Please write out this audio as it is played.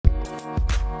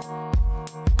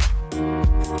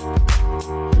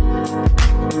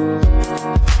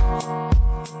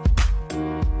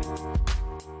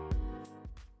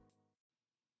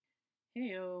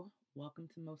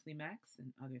mostly Max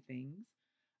and other things.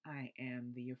 I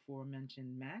am the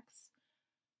aforementioned Max.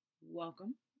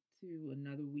 Welcome to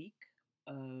another week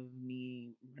of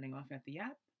me running off at the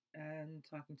Yap and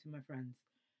talking to my friends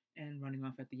and running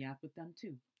off at the Yap with them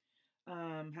too.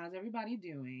 How's everybody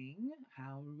doing?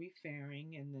 How are we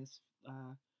faring in this,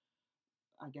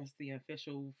 I guess, the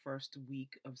official first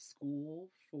week of school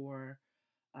for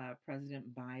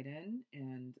President Biden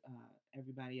and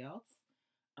everybody else?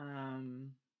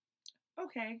 Um,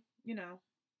 okay,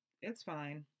 it's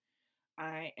fine.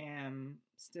 I am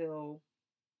still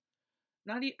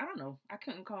not, I don't know. I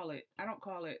couldn't call it, I don't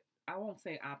call it, I won't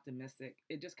say optimistic.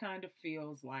 It just kind of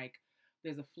feels like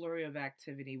there's a flurry of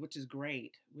activity, which is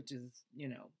great, which is,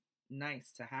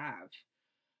 nice to have.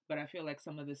 But I feel like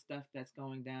some of the stuff that's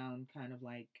going down kind of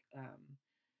like,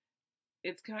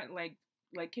 it's kind of like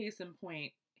case in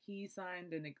point, he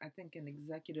signed I think an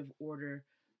executive order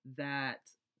that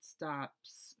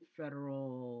stops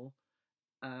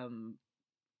um,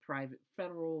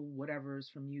 federal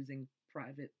whatevers from using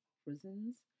private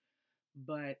prisons,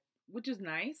 but which is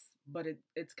nice, but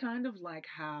it's kind of like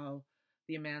how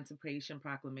the Emancipation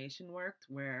Proclamation worked,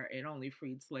 where it only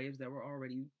freed slaves that were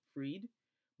already freed,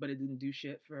 but it didn't do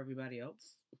shit for everybody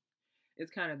else.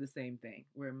 It's kind of the same thing,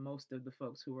 where most of the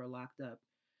folks who are locked up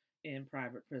in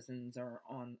private prisons are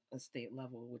on a state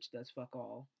level, which does fuck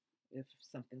all if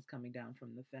something's coming down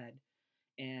from the Fed.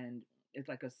 And it's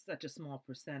like such a small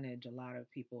percentage. A lot of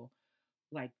people,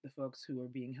 like the folks who are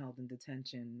being held in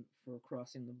detention for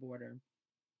crossing the border,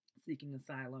 seeking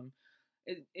asylum,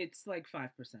 it's like 5%.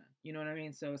 You know what I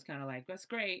mean? So it's kind of like, that's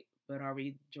great, but are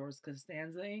we George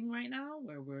Costanzaing right now,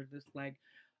 where we're just like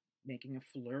making a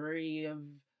flurry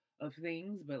of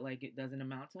things, but like it doesn't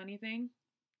amount to anything?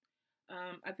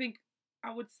 I think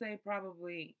I would say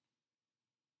probably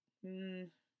mm,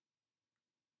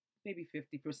 maybe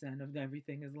 50% of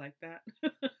everything is like that.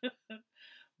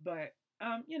 But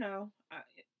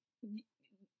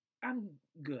I'm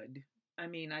good. I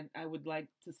mean, I would like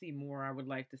to see more. I would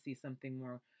like to see something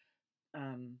more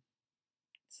um,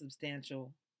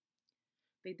 substantial.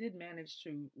 They did manage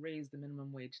to raise the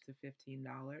minimum wage to $15,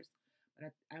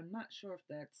 but I'm not sure if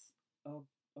that's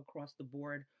across the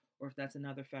board or if that's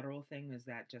another federal thing. Is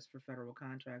that just for federal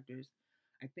contractors?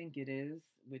 I think it is,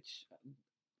 which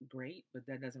great, but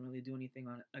that doesn't really do anything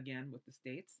on again with the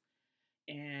states.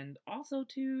 And also,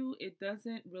 too, it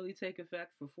doesn't really take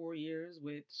effect for 4 years,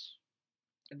 which,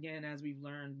 again, as we've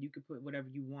learned, you could put whatever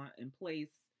you want in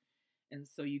place. And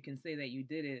so you can say that you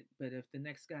did it, but if the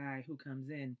next guy who comes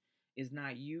in is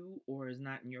not you or is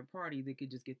not in your party, they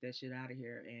could just get that shit out of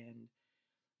here. And,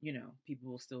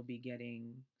 people will still be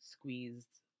getting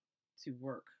squeezed to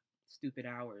work stupid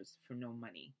hours for no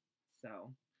money.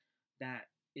 So that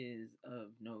is of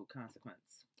no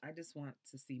consequence. I just want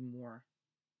to see more.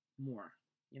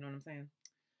 You know what I'm saying?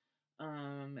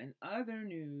 And other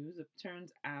news, it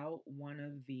turns out one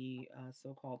of the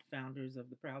so-called founders of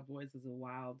the Proud Boys is a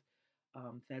wild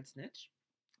Fed snitch.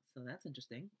 So that's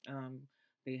interesting.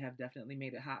 They have definitely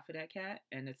made it hot for that cat,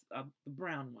 and it's the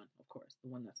brown one, of course, the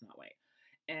one that's not white,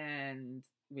 and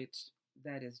which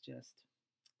that is just.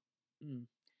 Mm,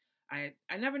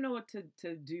 I never know what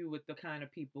to do with the kind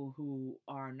of people who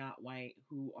are not white,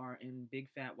 who are in big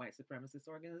fat white supremacist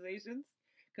organizations,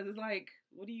 because it's like,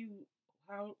 what do you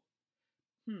how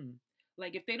hmm.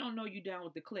 Like if they don't know you down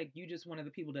with the clique, you just one of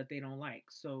the people that they don't like.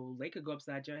 So they could go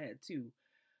upside your head too.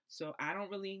 So I don't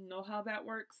really know how that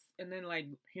works. And then like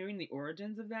hearing the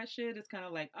origins of that shit, it's kind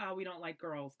of like, oh, we don't like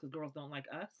girls because girls don't like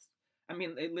us. I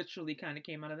mean, it literally kind of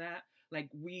came out of that. Like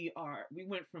we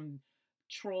went from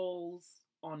trolls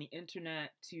on the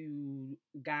internet to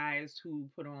guys who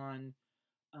put on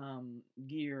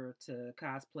gear to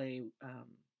cosplay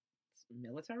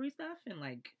military stuff and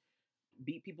like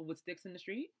beat people with sticks in the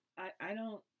street. I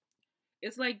don't.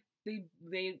 It's like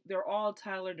they're all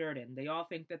Tyler Durden. They all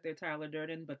think that they're Tyler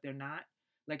Durden, but they're not.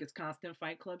 Like it's constant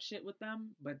Fight Club shit with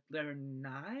them, but they're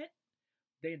not.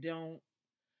 They don't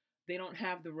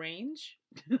have the range.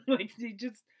 Like they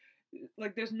just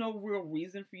like there's no real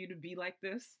reason for you to be like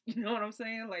this. You know what I'm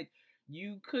saying? Like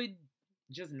you could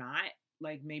just not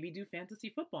like maybe do fantasy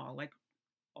football like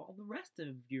all the rest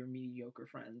of your mediocre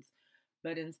friends.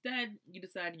 But instead, you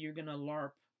decide you're gonna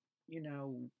LARP, you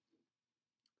know,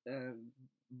 uh,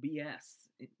 BS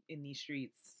in these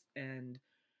streets and,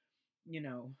 you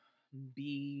know,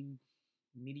 be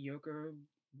mediocre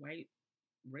white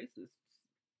racists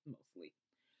mostly.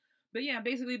 But yeah,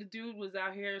 basically the dude was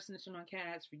out here snitching on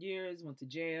cats for years, went to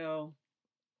jail.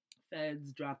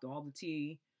 Feds dropped all the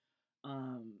tea,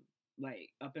 um, like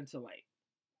up until like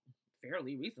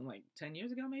fairly recent, like 10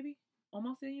 years ago, maybe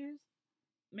almost 10 years.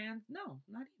 Man, no,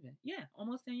 not even. Yeah,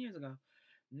 almost 10 years ago.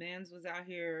 Mans was out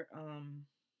here,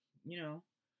 you know,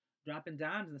 dropping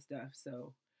dimes and stuff.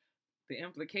 So the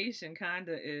implication kind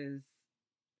of is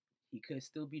he could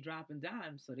still be dropping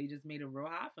dimes. So they just made a real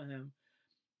high for him.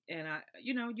 And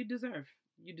you deserve,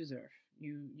 you deserve,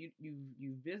 you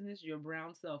business your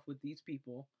brown self with these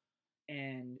people,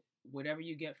 and whatever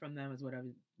you get from them is whatever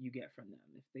you get from them.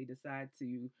 If they decide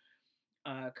to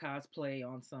cosplay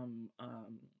on some,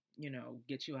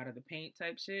 get you out of the paint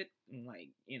type shit, and like,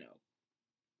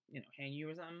 hang you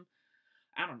or something.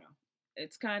 I don't know.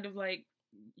 It's kind of like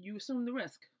you assume the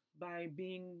risk by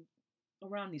being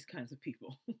around these kinds of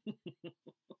people.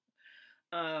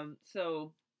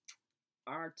 So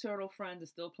our turtle friend is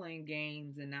still playing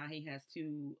games, and now he has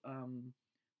two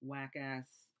whack ass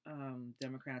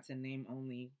Democrats in name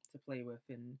only to play with,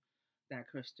 and that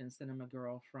Christian cinema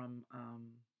girl from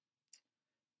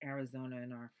Arizona,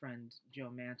 and our friend Joe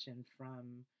Manchin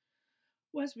from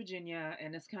West Virginia.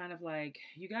 And it's kind of like,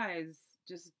 you guys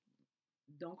just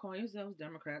don't call yourselves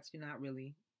Democrats. You're not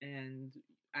really. And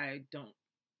I don't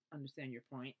understand your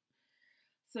point.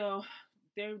 So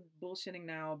they're bullshitting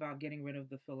now about getting rid of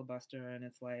the filibuster. And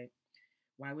it's like,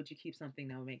 why would you keep something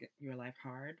that would make your life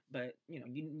hard? But,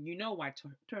 you know why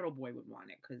Turtle Boy would want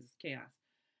it, because chaos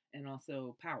and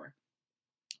also power.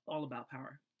 All about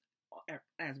power,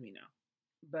 as we know.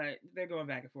 But they're going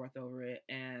back and forth over it,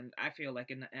 and I feel like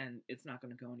in the end, it's not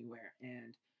going to go anywhere,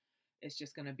 and it's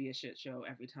just going to be a shit show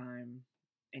every time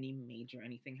any major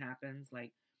anything happens.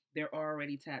 Like, they're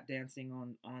already tap dancing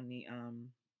on the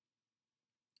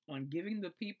on giving the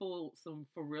people some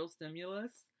for real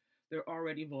stimulus. They're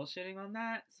already bullshitting on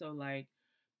that, so like,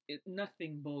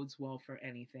 nothing bodes well for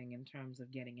anything in terms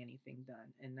of getting anything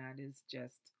done, and that is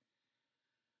just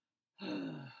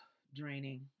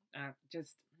draining.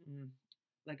 Just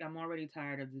like, I'm already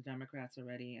tired of the Democrats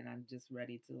already, and I'm just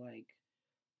ready to like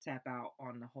tap out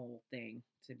on the whole thing.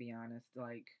 To be honest,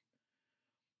 like,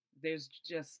 there's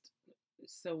just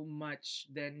so much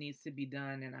that needs to be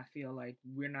done, and I feel like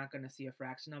we're not going to see a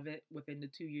fraction of it within the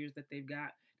 2 years that they've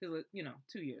got. Because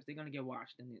 2 years, they're going to get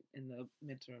washed in the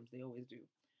midterms. They always do.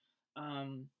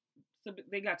 So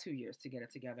they got 2 years to get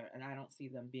it together, and I don't see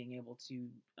them being able to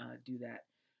do that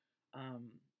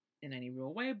in any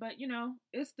real way. But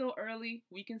it's still early.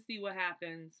 We can see what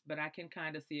happens, but I can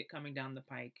kind of see it coming down the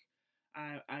pike.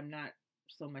 I'm not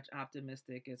so much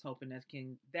optimistic as hoping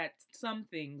that some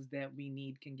things that we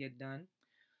need can get done.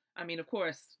 I mean, of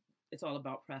course, it's all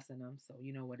about pressing them, so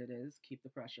you know what it is. Keep the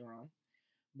pressure on.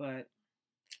 But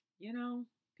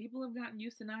people have gotten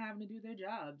used to not having to do their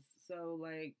jobs. So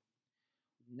like,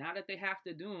 now that they have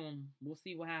to do them, we'll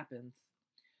see what happens.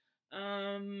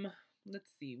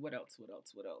 Let's see, what else?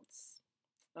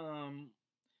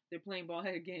 They're playing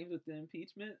ball-headed games with the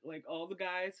impeachment. Like, all the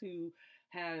guys who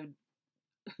have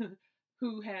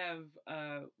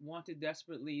wanted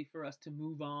desperately for us to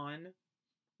move on,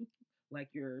 like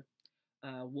your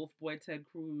Wolf Boy Ted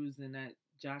Cruz and that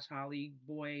Josh Hawley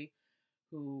boy,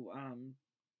 who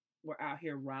were out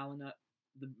here riling up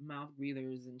the mouth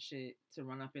breathers and shit to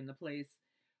run up in the place,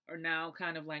 are now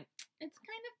kind of like, it's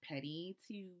kind of petty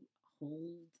to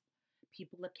hold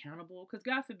people accountable, because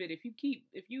God forbid, if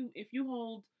you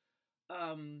hold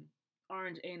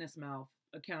Orange Anus Mouth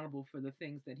accountable for the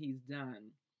things that he's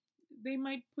done, they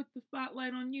might put the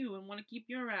spotlight on you and want to keep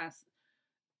your ass,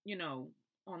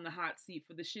 on the hot seat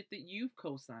for the shit that you've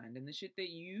co-signed and the shit that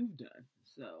you've done.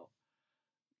 So,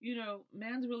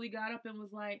 man's really got up and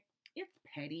was like, it's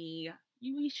petty.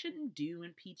 We shouldn't do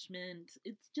impeachment.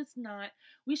 It's just not.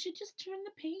 We should just turn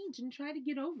the page and try to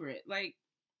get over it. Like,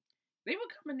 they were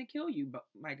coming to kill you,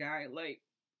 my guy. Like,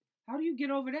 how do you get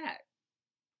over that?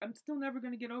 I'm still never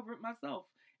going to get over it myself.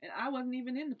 And I wasn't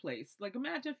even in the place. Like,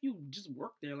 imagine if you just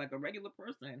worked there like a regular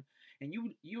person, and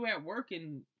you at work,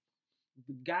 and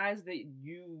the guys that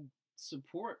you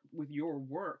support with your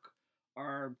work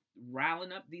are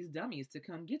riling up these dummies to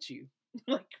come get you.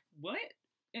 Like, what?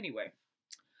 Anyway,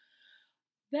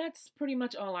 that's pretty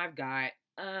much all I've got.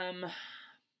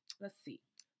 Let's see.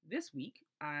 This week,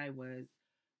 I was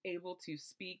able to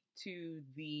speak to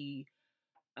the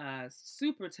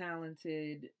super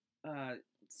talented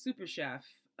super chef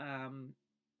and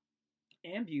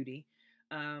beauty,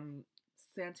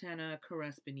 Santana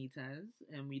Caress Benitez,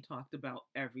 and we talked about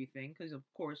everything, because of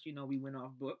course, we went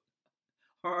off book.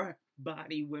 Our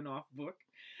body went off book.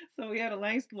 So we had a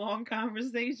nice long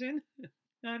conversation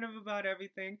kind of about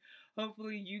everything.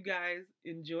 Hopefully you guys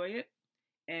enjoy it,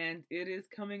 and it is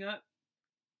coming up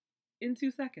in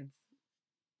 2 seconds.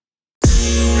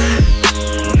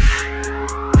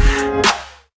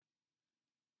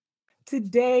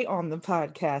 Today on the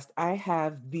podcast, I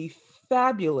have the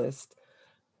fabulous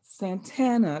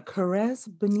Santana Carez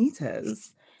Benitez.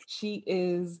 She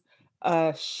is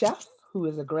a chef who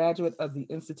is a graduate of the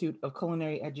Institute of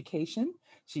Culinary Education.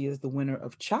 She is the winner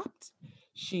of Chopped.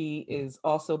 She is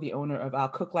also the owner of I'll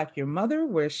Cook Like Your Mother,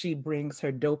 where she brings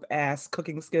her dope ass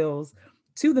cooking skills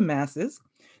to the masses.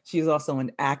 She is also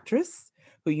an actress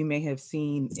who you may have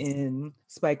seen in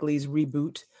Spike Lee's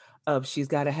reboot of She's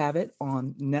Gotta Have It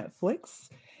on Netflix.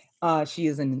 She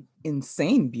is an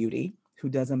insane beauty who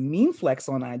does a mean flex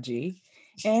on IG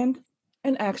and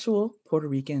an actual Puerto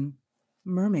Rican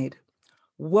mermaid.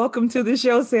 Welcome to the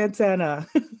show, Santana.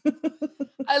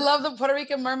 I love the Puerto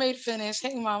Rican mermaid finish.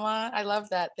 Hey, mama. I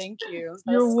love that. Thank you.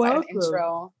 That You're was quite an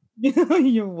welcome. intro.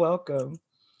 You're welcome.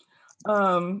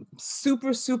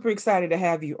 Super excited to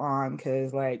have you on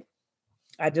because like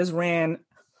I just ran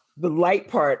the light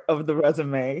part of the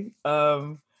resume.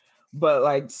 But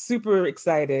like super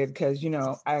excited because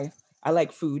I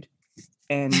like food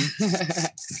and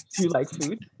you like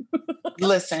food.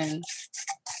 Listen,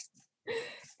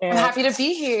 And I'm happy to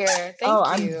be here.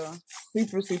 Thank you.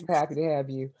 I'm super happy to have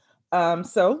you.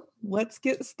 So let's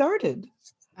get started.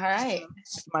 All right.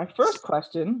 My first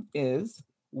question is,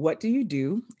 what do you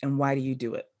do and why do you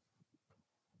do it?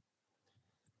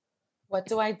 What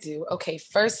do I do? Okay,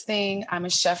 first thing, I'm a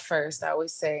chef first. I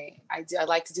always say I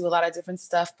like to do a lot of different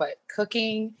stuff, but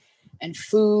cooking and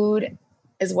food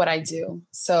is what I do.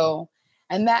 So,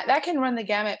 and that can run the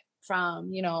gamut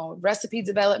from, recipe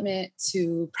development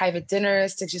to private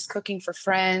dinners to just cooking for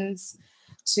friends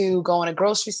to going to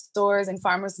grocery stores and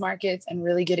farmers markets and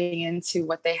really getting into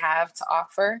what they have to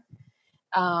offer.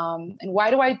 And why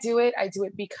do I do it? I do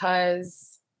it because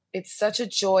it's such a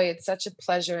joy, it's such a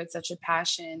pleasure, it's such a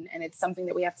passion, and it's something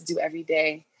that we have to do every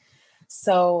day.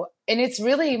 So, and it's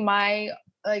really I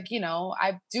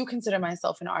do consider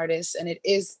myself an artist, and it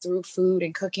is through food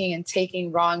and cooking and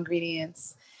taking raw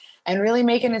ingredients and really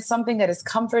making it something that is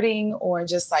comforting or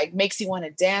just like makes you want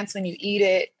to dance when you eat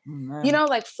it. Mm-hmm.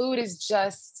 Like food is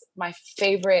just my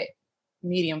favorite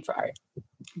medium for art.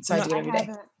 So I do it every day.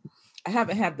 I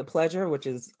haven't had the pleasure, which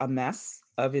is a mess,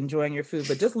 of enjoying your food,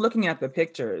 but just looking at the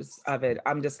pictures of it,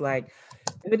 I'm just like,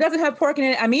 if it doesn't have pork in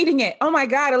it, I'm eating it. Oh my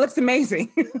God, it looks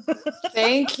amazing.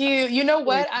 Thank you. You know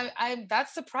what? I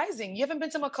that's surprising. You haven't been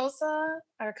to Makosa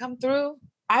or come through?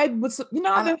 I've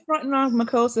been fronting on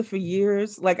Makosa for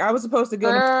years. Like I was supposed to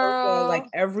go to Makosa like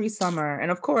every summer. And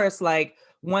of course, like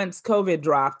once COVID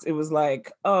dropped, it was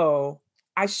like, oh,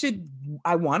 I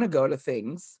want to go to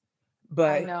things.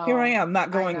 But here I am not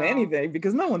going to anything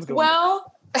because no one's going.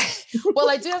 Well,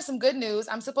 I do have some good news.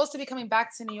 I'm supposed to be coming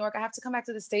back to New York. I have to come back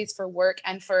to the States for work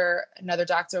and for another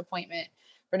doctor appointment,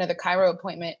 for another chiro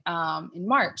appointment in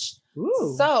March.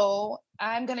 Ooh. So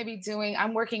I'm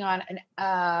working on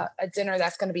a dinner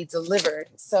that's going to be delivered.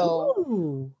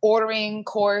 So ordering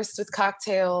course with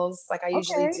cocktails like I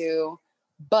usually do,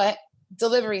 but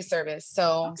delivery service.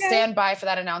 So stand by for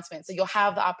that announcement. So you'll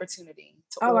have the opportunity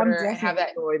to order and have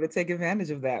that. To take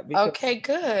advantage of that. Okay,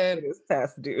 good. It is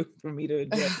past due for me to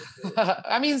adjust.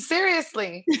 I mean,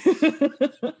 seriously.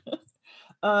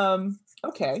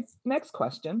 Okay. Next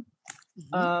question.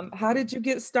 Mm-hmm. How did you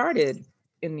get started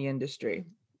in the industry?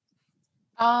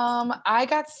 I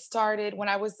got started when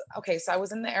I was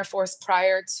in the Air Force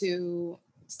prior to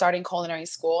starting culinary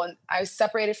school, and I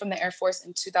separated from the Air Force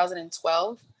in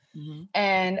 2012. Mm-hmm.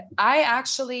 And I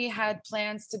actually had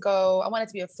plans to go. I wanted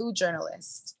to be a food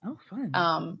journalist. Oh,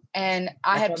 fun! And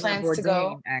I had plans to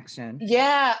go. Action.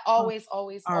 Yeah, always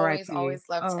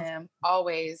loved him.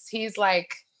 Always, he's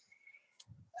like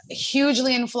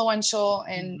hugely influential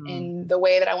in the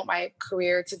way that I want my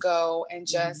career to go, and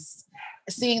just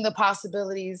seeing the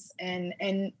possibilities. And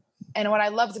what I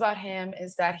loved about him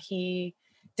is that he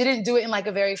didn't do it in like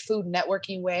a very Food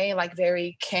Networky way, like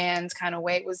very canned kind of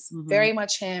way. It was very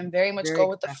much him, very much go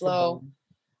with the flow.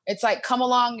 It's like, come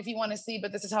along if you want to see,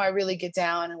 but this is how I really get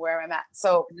down and where I'm at.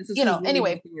 So,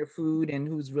 anyway, your food and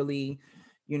who's really,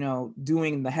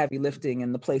 doing the heavy lifting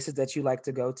and the places that you like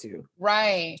to go to.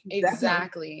 Right.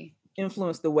 Exactly.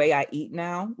 Influence the way I eat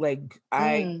now. Like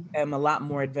I am a lot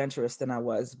more adventurous than I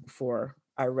was before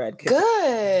I read.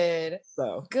 Good.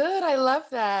 I love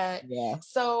that. Yeah.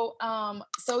 So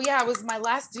I was, my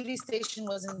last duty station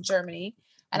was in Germany,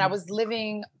 and I was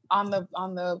living on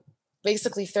the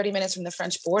basically 30 minutes from the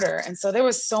French border. And so there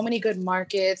was so many good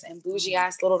markets and bougie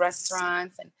ass little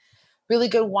restaurants and really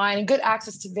good wine and good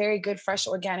access to very good, fresh,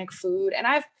 organic food. And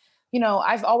I've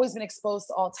always been exposed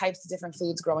to all types of different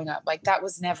foods growing up. Like I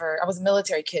was a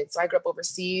military kid. So I grew up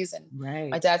overseas, and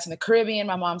my dad's from the Caribbean.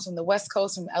 My mom's from the West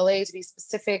Coast, from LA to be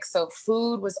specific. So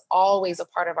food was always a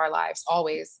part of our lives,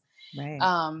 always. Right.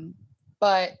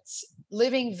 But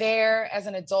living there as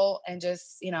an adult and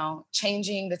just,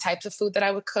 changing the types of food that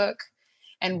I would cook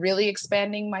and really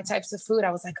expanding my types of food,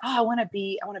 I was like, oh, I want to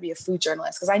be a food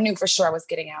journalist, because I knew for sure I was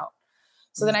getting out.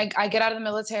 So then I get out of the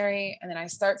military, and then I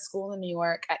start school in New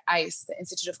York at ICE, the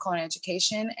Institute of Culinary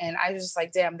Education. And I was just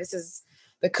like, damn,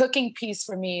 the cooking piece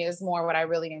for me is more what I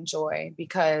really enjoy,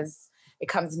 because it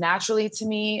comes naturally to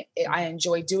me. I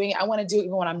enjoy doing it. I want to do it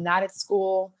even when I'm not at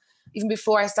school. Even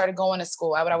before I started going to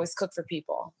school, I would always cook for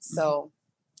people. So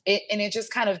it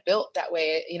just kind of built that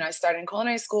way. I started in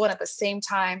culinary school, and at the same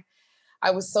time,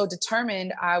 I was so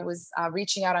determined. I was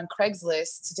reaching out on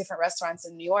Craigslist to different restaurants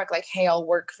in New York, like, hey, I'll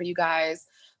work for you guys.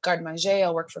 Garde Manger,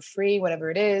 I'll work for free,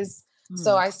 whatever it is.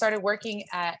 So I started working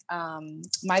at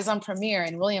Maison Premier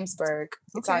in Williamsburg.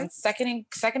 It's on Second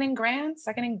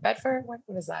and Bedford. What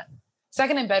is that?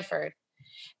 Second and Bedford.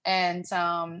 And so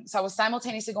I was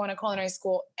simultaneously going to culinary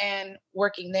school and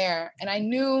working there. And I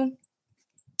knew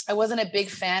I wasn't a big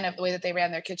fan of the way that they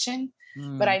ran their kitchen,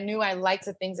 but I knew I liked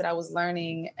the things that I was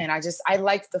learning. And I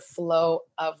liked the flow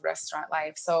of restaurant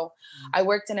life. So I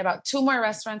worked in about 2 more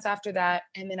restaurants after that.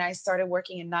 And then I started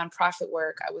working in nonprofit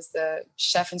work. I was the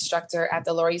chef instructor at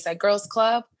the Lower East Side Girls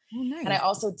Club. Oh, nice. And I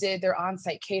also did their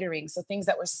on-site catering. So things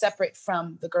that were separate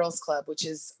from the Girls Club, which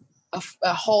is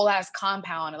a whole ass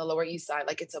compound on the Lower East Side.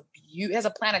 Like, it has a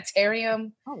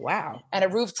planetarium. Oh, wow. And a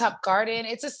rooftop garden.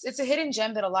 It's a hidden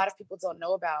gem that a lot of people don't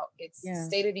know about. It's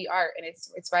state of the art, and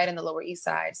it's right in the Lower East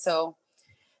Side. So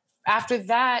after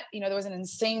that, there was an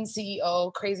insane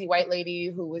CEO, crazy white lady,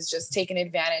 who was just taking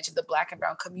advantage of the Black and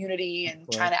brown community and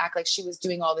trying to act like she was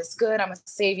doing all this good. I'm a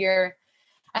savior.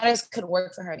 And I just couldn't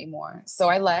work for her anymore. So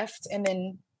I left. And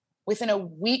then within a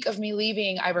week of me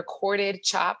leaving, I recorded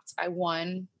Chopped. I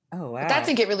won. Oh, wow. But that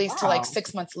didn't get released till like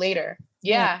 6 months later.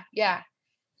 Yeah.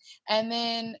 And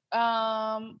then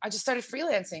I just started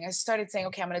freelancing. I started saying,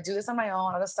 okay, I'm going to do this on my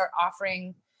own. I'll just start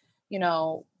offering,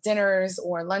 dinners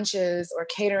or lunches or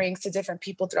caterings to different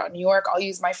people throughout New York. I'll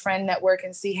use my friend network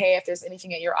and see, hey, if there's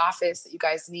anything at your office that you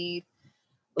guys need,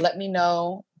 let me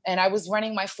know. And I was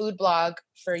running my food blog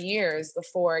for years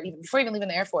before even leaving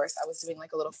the Air Force. I was doing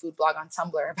like a little food blog on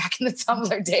Tumblr back in the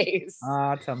Tumblr days.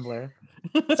 Tumblr.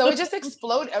 So it just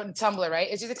exploded on Tumblr, right?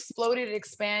 It just exploded, it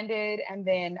expanded. And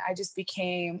then I just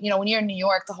became, when you're in New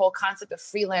York, the whole concept of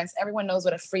freelance, everyone knows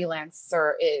what a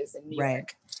freelancer is in New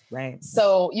York. Right.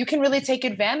 So you can really take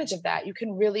advantage of that. You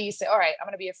can really say, all right, I'm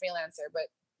going to be a freelancer. But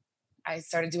I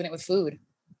started doing it with food.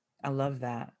 I love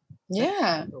that.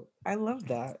 Yeah. I love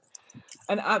that.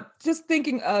 And I'm just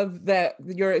thinking of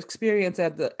your experience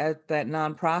at that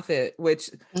nonprofit, which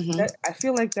I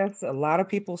feel like that's a lot of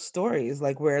people's stories,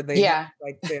 like where they have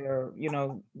like their,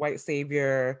 white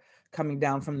savior coming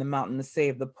down from the mountain to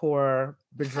save the poor,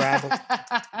 bedraggled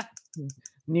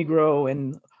Negro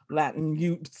and Latin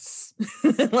youths.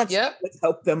 Let's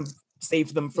help them,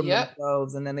 save them from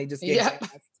themselves, and then they just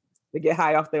get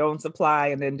high off their own supply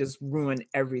and then just ruin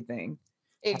everything.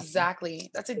 Exactly.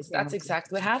 That's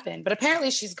exactly what happened. But apparently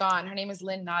she's gone. Her name is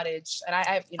Lynn Nottage. And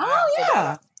I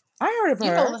heard of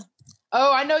her.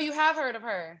 I know you have heard of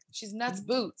her. She's nuts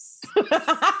boots.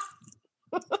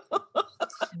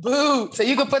 Boots. So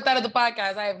you can put that in the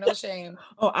podcast. I have no shame.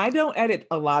 Oh, I don't edit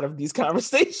a lot of these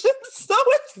conversations, so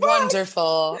it's fine.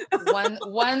 Wonderful.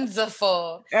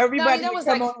 Wonderful. Everybody can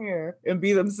come on here and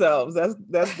be themselves. That's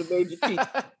the major key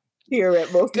here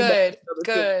at most. Good.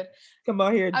 Come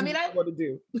on here and do what I want to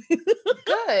do.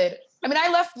 Good.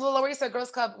 I left the Lower East Side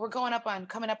Girls Club. We're coming up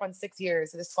on 6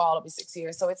 years. This fall it'll be 6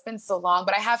 years. So it's been so long,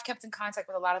 but I have kept in contact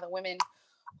with a lot of the women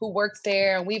who worked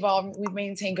there, and we've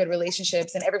maintained good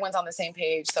relationships, and everyone's on the same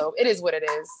page. So it is what it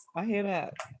is. I hear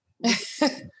that.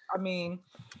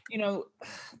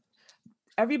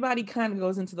 Everybody kind of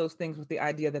goes into those things with the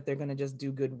idea that they're going to just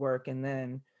do good work, and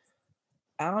then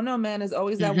I don't know, man. There's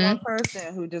always that one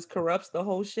person who just corrupts the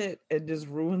whole shit and just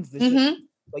ruins the shit.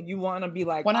 Like, you want to be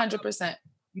like 100%.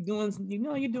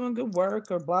 You're doing good work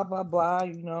or blah blah blah,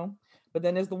 But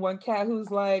then there's the one cat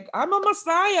who's like, I'm a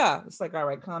messiah. It's like, all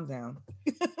right, calm down.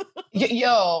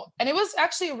 And it was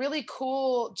actually a really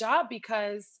cool job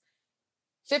because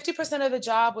 50% of the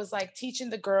job was like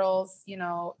teaching the girls,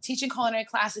 teaching culinary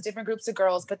class to different groups of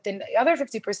girls. But then the other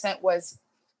 50% was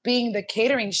being the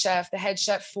catering chef, the head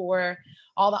chef for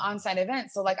all the on-site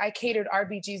events. So like I catered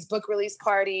RBG's book release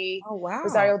party. Oh, wow.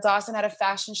 Rosario Dawson had a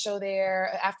fashion show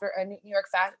there after a New York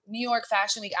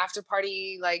Fashion Week after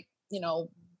party, like,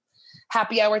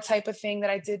 happy hour type of thing that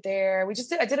I did there.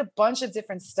 I did a bunch of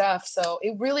different stuff. So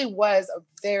it really was a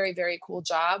very, very cool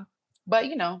job, but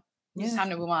it's time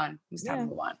to move on. It's time to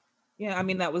move on. Yeah.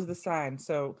 That was the sign.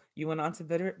 So you went on to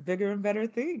bigger and better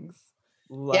things.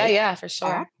 like Yeah, for sure.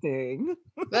 acting.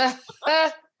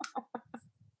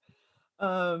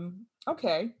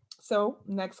 Okay. So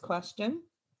next question.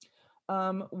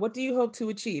 What do you hope to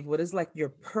achieve? What is like your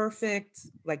perfect,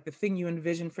 like the thing you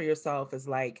envision for yourself is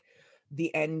like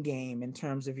the end game in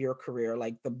terms of your career,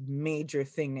 like the major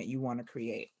thing that you want to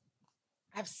create?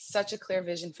 I have such a clear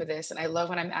vision for this. And I love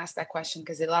when I'm asked that question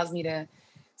because it allows me to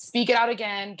speak it out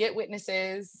again, get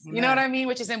witnesses, you know what Amen. I mean?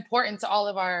 Which is important to all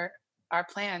of our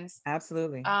plans.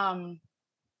 Absolutely.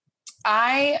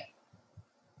 I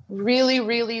really,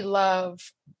 really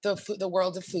love the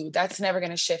world of food. That's never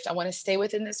going to shift. I want to stay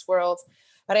within this world,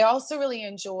 but I also really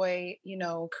enjoy,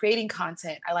 creating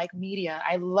content. I like media.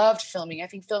 I loved filming. I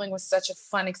think filming was such a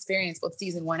fun experience, both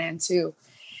season 1 and 2.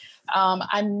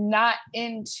 I'm not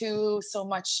into so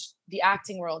much the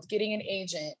acting world, getting an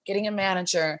agent, getting a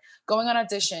manager, going on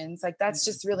auditions. Like that's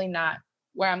just really not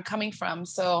where I'm coming from.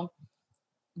 So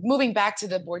moving back to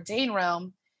the Bourdain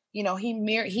realm,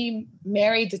 he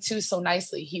married the two so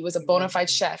nicely. He was a bona fide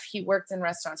chef. He worked in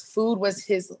restaurants. Food was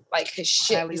his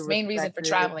shit, Highly his main reason for respected,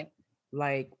 traveling.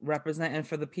 like representing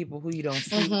for the people who you don't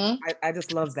see. I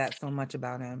just love that so much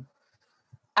about him.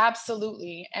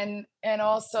 Absolutely. And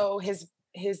also his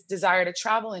desire to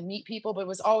travel and meet people, but it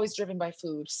was always driven by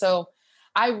food. So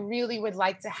I really would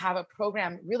like to have a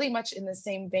program really much in the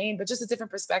same vein, but just a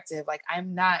different perspective. Like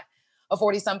I'm not a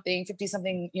 40 something, 50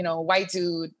 something, white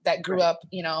dude that grew up,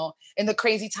 in the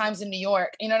crazy times in New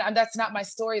York. That's not my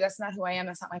story. That's not who I am.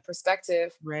 That's not my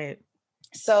perspective. Right.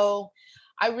 So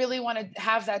I really want to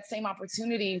have that same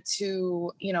opportunity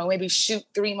to, maybe shoot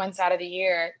 3 months out of the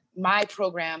year, my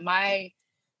program, my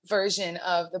version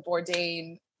of the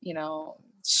Bourdain,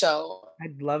 show.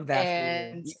 I'd love that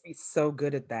And for you. You'd be so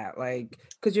good at that. Like,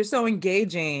 because you're so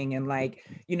engaging and like,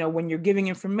 when you're giving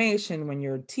information, when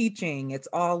you're teaching, it's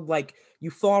all like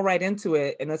you fall right into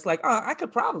it. And it's like, oh, I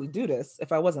could probably do this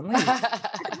if I wasn't lazy. I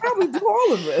could probably do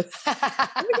all of this.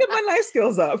 Let me get my life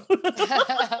skills up.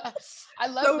 I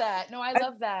love that. No, I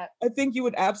love that. I think you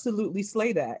would absolutely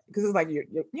slay that because it's like you're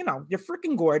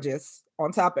freaking gorgeous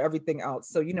on top of everything else.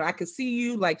 So I could see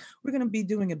you like we're gonna be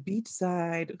doing a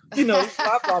beachside,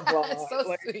 blah blah blah. So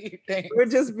like, sweet. Thanks.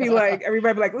 We'd just be like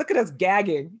everybody be like, look at us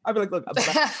gagging. I'd be like, look.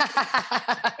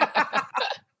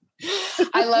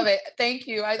 I love it. Thank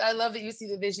you. I love that you see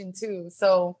the vision too.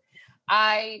 So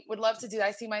I would love to do that.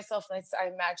 I see myself, I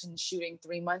imagine shooting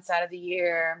 3 months out of the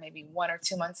year, maybe 1 or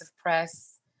 2 months of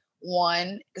press.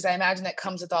 Because I imagine that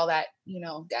comes with all that,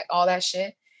 all that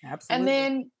shit. Absolutely. And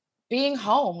then being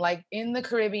home, like in the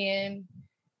Caribbean,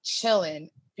 chilling,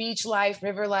 beach life,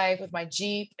 river life with my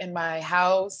Jeep and my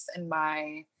house and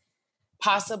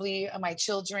possibly my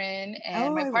children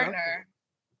and my partner.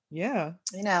 Yeah.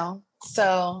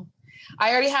 So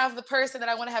I already have the person that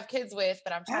I want to have kids with,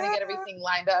 but I'm trying to get everything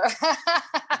lined up.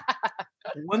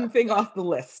 One thing off the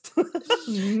list.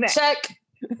 Check.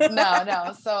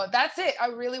 No. So that's it. I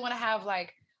really want to have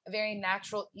like a very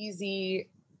natural, easy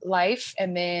life.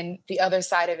 And then the other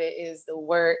side of it is the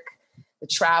work, the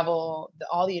travel,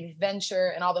 all the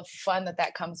adventure and all the fun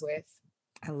that comes with.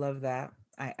 I love that.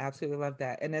 I absolutely love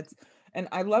that. And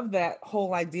I love that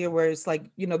whole idea where it's like,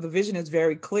 the vision is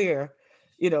very clear,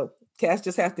 Cass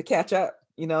just has to catch up.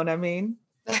 You know what I mean?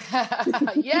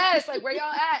 Yes. Like where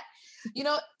y'all at,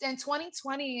 in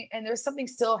 2020, and there's something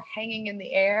still hanging in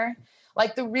the air.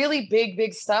 Like the really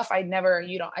big stuff, I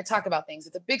talk about things,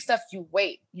 but the big stuff, you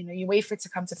wait for it to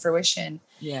come to fruition.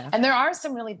 Yeah. And there are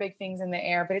some really big things in the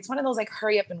air, but it's one of those like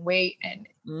hurry up and wait and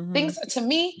things to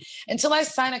me, until I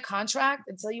sign a contract,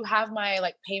 until you have my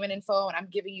like payment info and I'm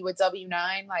giving you a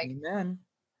W-9, like Amen.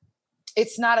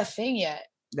 It's not a thing yet.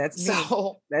 That's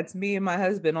me. That's me and my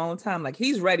husband all the time. Like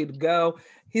he's ready to go.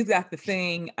 He's got the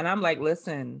thing. And I'm like,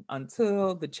 listen,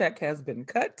 until the check has been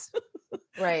cut.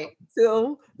 Right.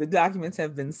 Until the documents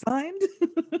have been signed.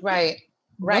 Right.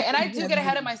 And I do get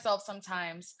ahead of myself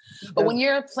sometimes. But when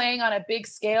you're playing on a big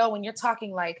scale, when you're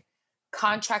talking like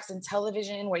contracts in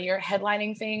television where you're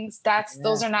headlining things,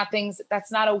 those are not things,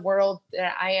 that's not a world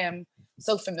that I am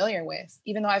so familiar with.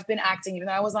 Even though I've been acting, even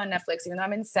though I was on Netflix, even though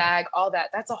I'm in SAG, all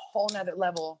that's a whole nother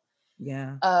level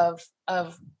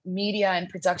of media and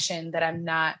production that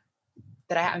I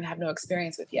have no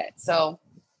experience with yet. So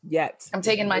I'm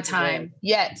taking my time.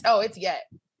 It's yet.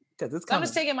 Because it's coming. I'm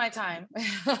just taking my time.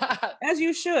 As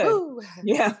you should. Ooh.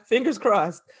 Yeah, fingers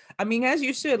crossed. I mean, as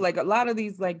you should. Like a lot of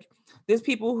these, like there's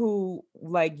people who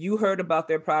like you heard about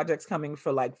their projects coming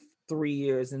for like 3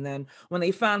 years. And then when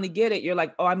they finally get it, you're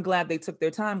like, oh, I'm glad they took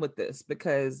their time with this,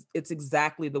 because it's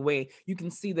exactly the way you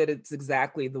can see that it's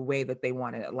exactly the way that they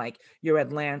wanted it. Like your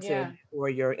Atlantis Yeah. or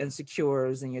your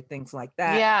Insecures and your things like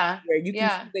that, Yeah. where you can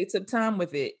Yeah. see they took time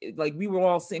with it. Like we were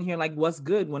all sitting here like, what's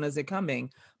good? When is it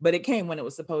coming? But it came when it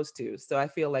was supposed to. So I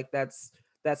feel like that's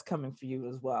coming for you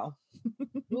as well.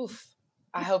 Oof.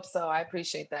 I hope so. I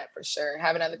appreciate that for sure.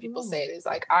 Having other people say Oh. it is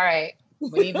like, all right,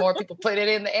 we need more people put it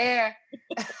in the air.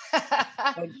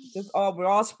 Like we're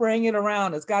all spraying it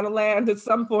around. It's got to land at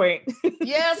some point.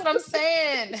 Yeah, that's what I'm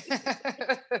saying.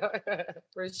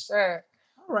 For sure.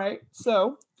 All right.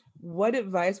 So, what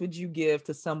advice would you give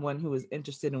to someone who is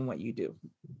interested in what you do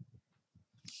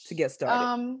to get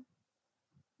started?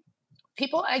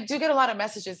 People, I do get a lot of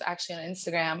messages actually on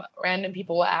Instagram. Random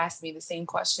people will ask me the same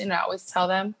question. I always tell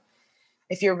them,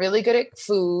 if you're really good at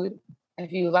food,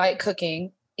 if you like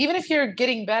cooking, even if you're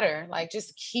getting better, like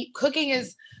just keep cooking.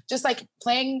 Is just like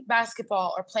playing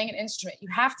basketball or playing an instrument. You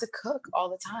have to cook all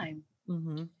the time.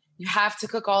 Mm-hmm. You have to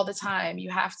cook all the time. You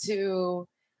have to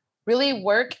really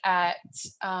work at,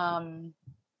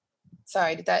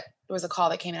 sorry, there was a call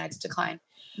that came in, I had to decline.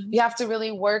 Mm-hmm. You have to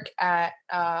really work at,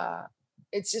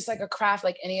 it's just like a craft,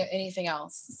 like anything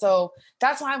else. So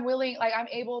that's why I'm willing, like I'm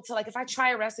able to, like, if I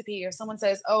try a recipe or someone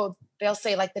says, oh, they'll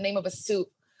say like the name of a soup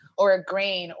or a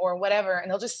grain or whatever,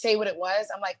 and they'll just say what it was.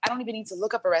 I'm like, I don't even need to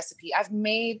look up a recipe. I've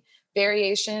made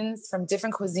variations from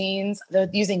different cuisines. They're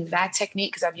using that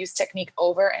technique because I've used technique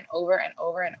over and over and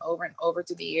over and over and over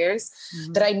through the years,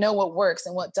 Mm-hmm. that I know what works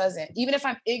and what doesn't. Even if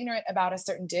I'm ignorant about a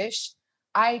certain dish,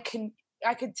 I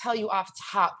could tell you off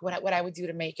top what I would do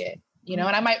to make it. You know,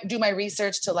 and I might do my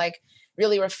research to like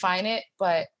really refine it,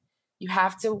 but you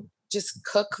have to just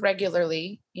cook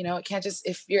regularly. You know, it can't just,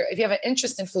 if you have an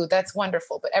interest in food, that's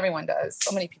wonderful, but everyone does.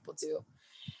 So many people do.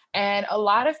 And a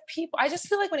lot of people, I just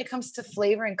feel like when it comes to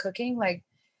flavor and cooking, like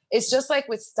it's just like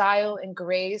with style and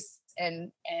grace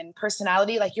and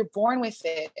personality, like you're born with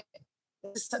it.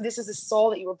 This is a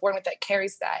soul that you were born with that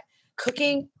carries that.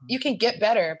 Cooking, you can get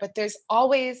better, but there's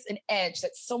always an edge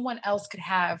that someone else could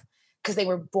have because they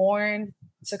were born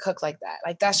to cook like that.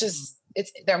 Like that's just,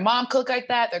 it's their mom cooked like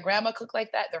that, their grandma cooked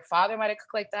like that, their father might have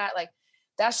cooked like that. Like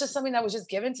that's just something that was just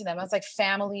given to them. That's like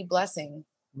family blessing,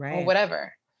 right, or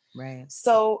whatever. Right.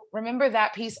 So remember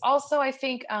that piece. Also, I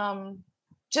think I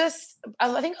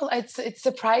think it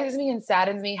surprises me and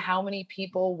saddens me how many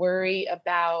people worry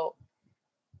about,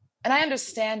 and I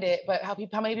understand it, but how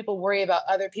many people worry about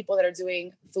other people that are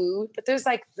doing food, but there's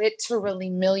like literally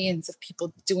millions of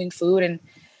people doing food. And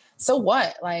so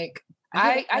what? Like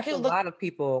I could look a lot of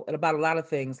people about a lot of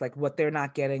things, like what they're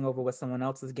not getting over what someone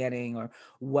else is getting, or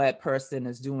what person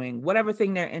is doing, whatever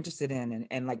thing they're interested in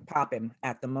and like popping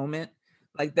at the moment.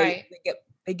 Like they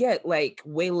get like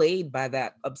waylaid by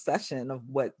that obsession of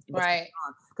what's going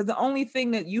on. Because the only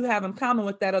thing that you have in common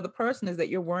with that other person is that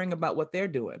you're worrying about what they're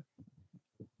doing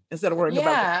instead of worrying about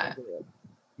what they're doing,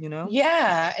 you know?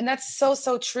 Yeah. And that's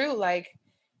so true. Like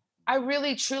I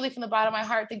really, truly, from the bottom of my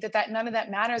heart, think that none of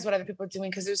that matters what other people are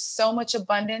doing, because there's so much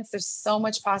abundance. There's so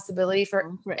much possibility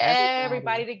for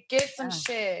everybody to get some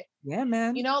shit. Yeah,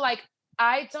 man. You know, like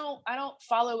I don't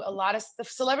follow a lot of the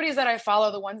celebrities that I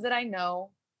follow, the ones that I know,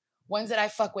 ones that I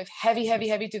fuck with heavy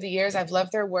through the years. I've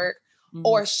loved their work. Mm-hmm.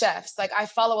 Or chefs. Like I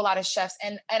follow a lot of chefs,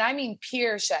 and I mean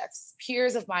peer chefs,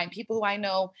 peers of mine, people who I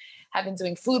know have been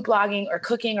doing food blogging or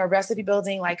cooking or recipe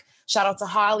building. Like shout out to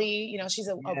Holly, you know, she's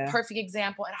a perfect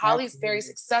example. And Holly's very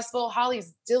successful.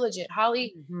 Holly's diligent.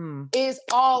 Holly is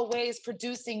always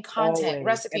producing content,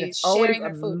 recipes, sharing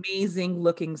her food. Amazing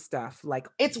looking stuff. Like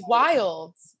it's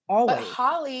wild. Always. But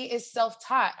Holly is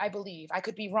self-taught, I believe. I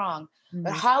could be wrong,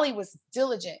 but Holly was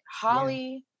diligent.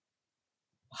 Holly,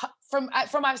 from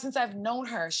since I've known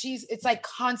her, it's like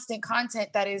constant content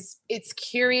it's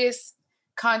curious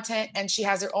content, and she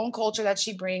has her own culture that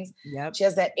she brings. Yep. She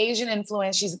has that Asian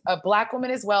influence. She's a Black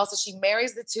woman as well, so she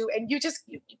marries the two, and you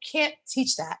can't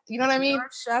teach that. You know what I mean? There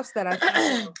are chefs that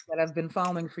I've been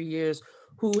following for years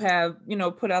who have, you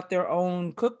know, put out their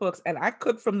own cookbooks, and I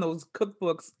cook from those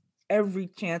cookbooks every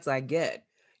chance I get.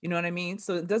 You know what I mean?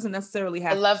 So it doesn't necessarily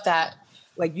have. I love that.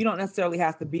 Like you don't necessarily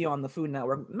have to be on the Food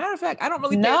Network. Matter of fact, I don't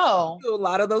really know a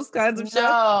lot of those kinds of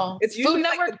chefs. It's usually Food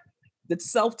Network. The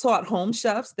self-taught home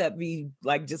chefs that be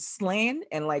like just slaying,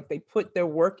 and like they put their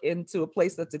work into a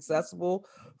place that's accessible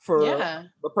for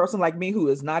a person like me who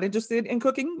is not interested in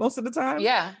cooking most of the time.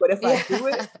 Yeah. But if I do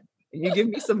it and you give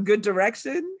me some good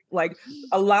direction, like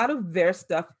a lot of their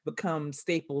stuff becomes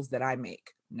staples that I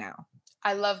make now.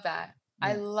 I love that.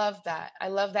 I love that. I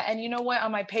love that. And you know what?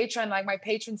 On my Patreon, like my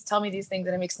patrons tell me these things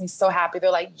and it makes me so happy.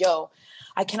 They're like, yo,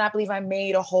 I cannot believe I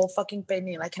made a whole fucking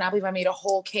penne. I cannot believe I made a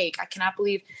whole cake. I cannot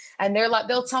believe. And they're like,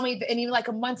 they'll tell me, and even like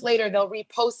a month later, they'll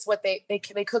repost what they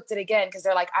cooked it again. Cause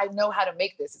they're like, I know how to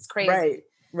make this. It's crazy.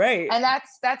 Right. And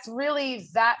that's really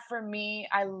that for me.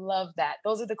 I love that.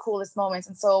 Those are the coolest moments.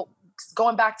 And so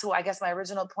going back to, I guess my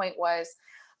original point was,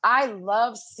 I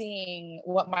love seeing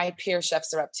what my peer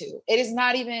chefs are up to. It is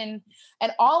not even,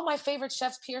 and all my favorite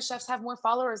chefs, peer chefs, have more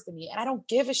followers than me, and I don't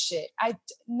give a shit.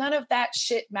 None of that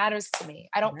shit matters to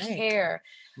me. I don't care.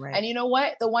 Right. And you know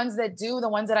what? The ones that do, the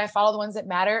ones that I follow, the ones that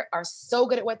matter, are so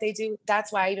good at what they do.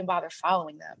 That's why I even bother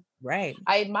following them. Right.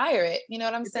 I admire it. You know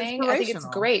what I'm saying? I think it's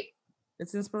great.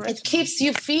 It's inspirational. It keeps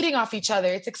you feeding off each other.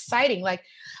 It's exciting. Like,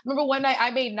 remember one night I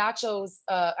made nachos,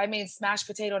 I made smashed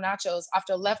potato nachos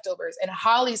after leftovers, and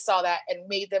Holly saw that and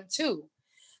made them too.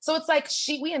 So it's like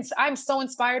I'm so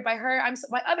inspired by her.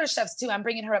 My other chefs too. I'm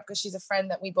bringing her up because she's a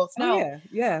friend that we both know. Oh,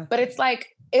 yeah. But it's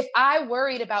like, if I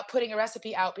worried about putting a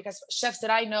recipe out because chefs that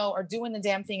I know are doing the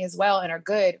damn thing as well and are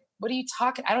good, what are you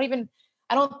talking?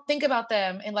 I don't think about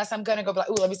them unless I'm gonna go like,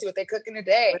 ooh, let me see what they're cooking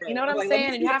today. You know what I'm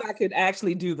saying? And I could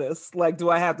actually do this. Like, do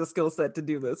I have the skill set to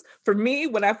do this? For me,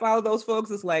 when I follow those folks,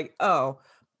 it's like, oh,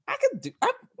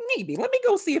 maybe. Let me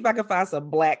go see if I can find some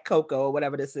black cocoa or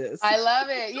whatever this is. I love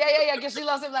it. Yeah. Because she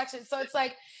loves the black shit. So it's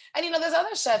like, and there's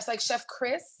other chefs like Chef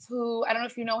Chris, who I don't know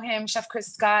if you know him, Chef Chris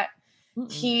Scott.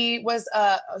 Mm-mm. He was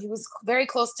very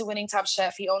close to winning Top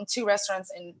Chef. He owned 2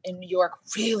 restaurants in New York,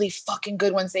 really fucking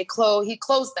good ones. He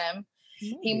closed them.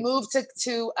 He moved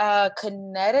to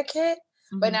Connecticut,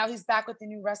 but now he's back with the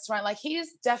new restaurant. Like, he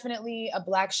is definitely a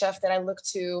black chef that I look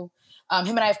to. Him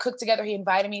and I have cooked together. He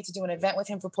invited me to do an event with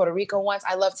him for Puerto Rico once.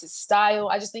 I loved his style.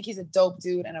 I just think he's a dope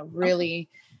dude and a really,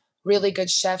 really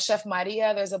good chef. Chef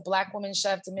Maria, there's a black woman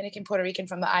chef, Dominican, Puerto Rican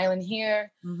from the island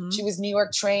here. Mm-hmm. She was New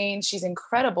York trained. She's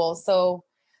incredible. So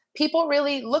people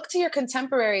really look to your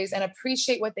contemporaries and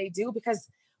appreciate what they do, because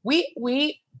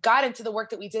we got into the work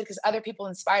that we did because other people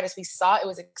inspired us. We saw it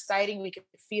was exciting. We could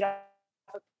feed off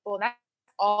people. That's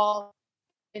all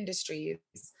industries.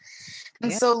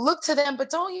 And so look to them,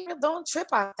 but don't trip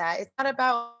off that. It's not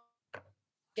about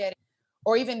getting,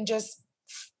 or even just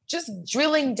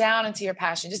drilling down into your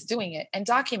passion, just doing it and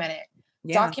document it.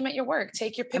 Yeah. Document your work.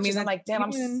 Take your pictures. I'm like,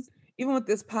 damn, even with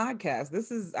this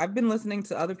podcast, I've been listening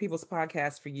to other people's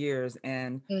podcasts for years,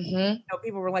 and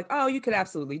people were like, oh, you could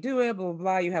absolutely do it, blah, blah,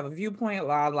 blah. You have a viewpoint,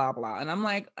 blah, blah, blah. And I'm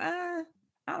like, I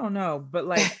don't know. But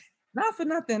like, not for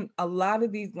nothing, a lot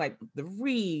of these, like the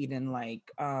Read and like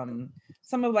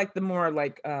some of like the more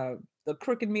like the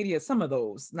Crooked Media, some of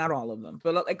those, not all of them,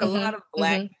 but like a lot of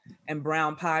black and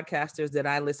brown podcasters that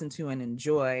I listen to and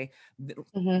enjoy,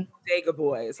 Bodega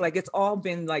Boys, like it's all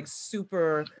been like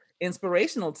super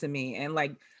inspirational to me. And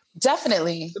like,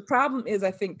 definitely the problem is,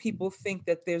 I think people think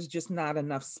that there's just not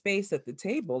enough space at the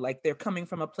table. Like, they're coming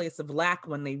from a place of lack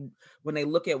when they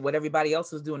look at what everybody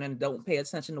else is doing and don't pay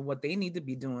attention to what they need to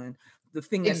be doing, the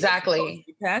thing that they're supposed to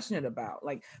be passionate about.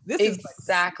 Like, this is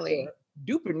like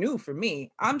duper new for me.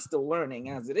 I'm still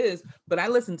learning as it is, but I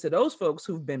listen to those folks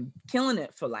who've been killing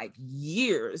it for like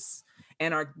years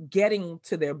and are getting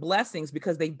to their blessings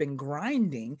because they've been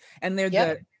grinding, and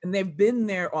and they've been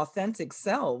their authentic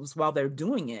selves while they're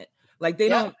doing it. Like,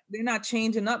 they're not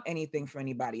changing up anything for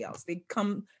anybody else. They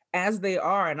come as they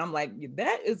are. And I'm like,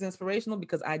 that is inspirational,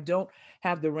 because I don't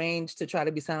have the range to try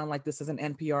to be sounding like this is an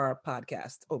NPR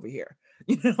podcast over here.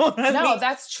 You know what I mean? No,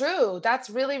 that's true. That's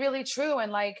really, really true.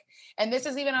 And like, and this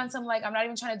is even on some, like, I'm not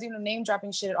even trying to do no name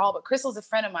dropping shit at all, but Crystal's a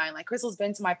friend of mine. Like, Crystal's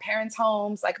been to my parents'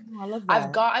 homes. Like, I love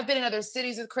that. I've been in other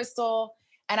cities with Crystal,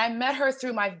 and I met her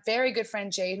through my very good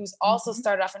friend Jade, who's also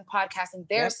started off in podcasting.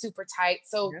 They're super tight.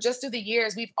 So just through the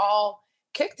years, we've all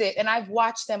kicked it, and I've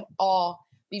watched them all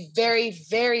be very,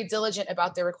 very diligent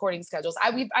about their recording schedules.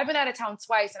 I've been out of town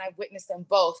twice, and I've witnessed them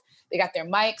both. They got their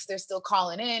mics, they're still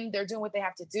calling in, they're doing what they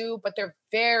have to do, but they're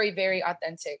very, very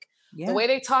authentic. Yeah. The way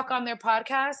they talk on their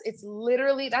podcast, it's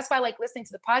literally, that's why I like listening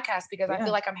to the podcast, because I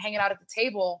feel like I'm hanging out at the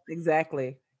table.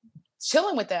 Exactly.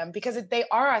 Chilling with them, because they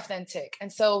are authentic.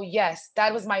 And so, yes,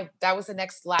 that was the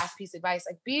last piece of advice.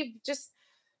 Like, be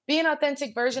an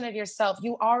authentic version of yourself.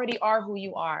 You already are who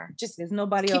you are. Just there's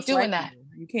nobody else doing that.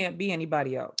 You can't be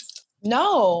anybody else.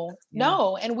 No.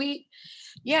 And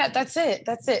that's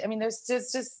it. I mean, there's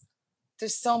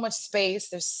so much space.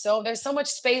 There's so much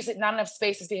space that not enough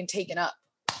space is being taken up.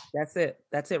 That's it.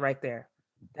 That's it right there.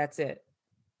 That's it.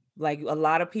 Like, a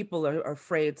lot of people are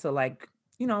afraid to, like,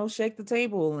 shake the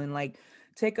table and like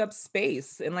take up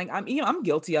space. And like, I'm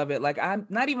guilty of it. Like, I'm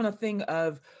not even a thing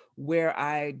of where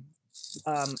I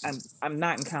I'm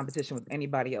not in competition with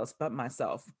anybody else but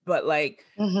myself. But like,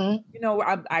 Mhm. you know,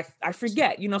 I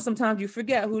forget. You know, sometimes you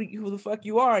forget who the fuck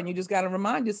you are, and you just got to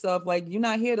remind yourself, like, you're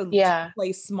not here to Yeah.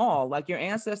 play small. Like, your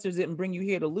ancestors didn't bring you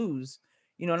here to lose.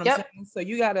 You know what I'm Yep. saying? So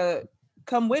you gotta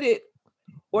come with it,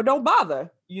 or don't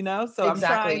bother. You know. So I'm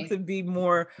trying Exactly. to be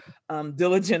more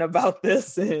diligent about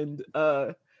this, and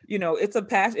you know, it's a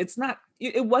passion. It's not.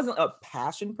 It wasn't a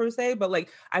passion per se, but like,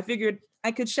 I figured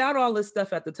I could shout all this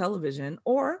stuff at the television,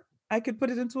 or I could put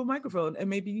it into a microphone, and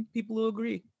maybe people will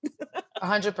agree.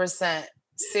 100%.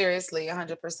 Seriously,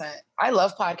 100%. I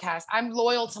love podcasts. I'm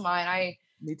loyal to mine.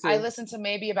 Me I too. listen to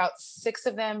maybe about 6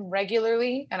 of them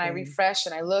regularly, and I Same. refresh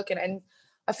and I look, and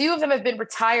a few of them have been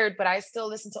retired, but I still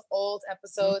listen to old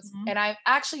episodes. Mhm. And I've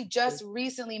actually just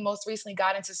most recently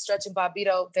got into Stretch and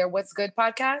Bobbito, their What's Good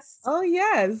podcast. Oh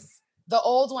yes. The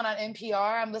old one on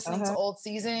NPR. I'm listening to Uh-huh. old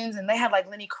seasons, and they had like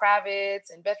Lenny Kravitz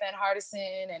and Beth Ann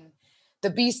Hardison and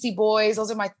the Beastie Boys.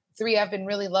 Those are my 3 I've been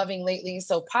really loving lately.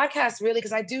 So podcasts really,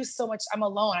 because I do so much. I'm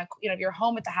alone. If you're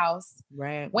home at the house,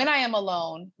 Right. when I am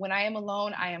alone,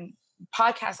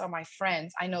 podcasts are my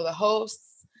friends. I know the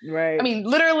hosts. Right. I mean,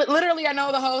 literally, I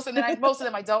know the hosts, and then most of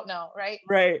them I don't know, right?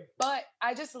 Right. But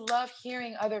I just love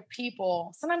hearing other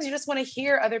people. Sometimes you just want to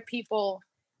hear other people.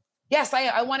 Yes,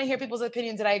 I want to hear people's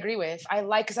opinions that I agree with.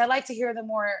 Because I like to hear the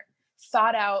more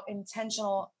thought out,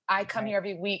 intentional. I come here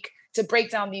every week to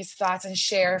break down these thoughts and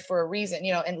share for a reason,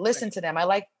 and listen to them. I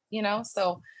like,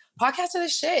 so podcasts are the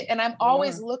shit. And I'm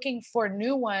always looking for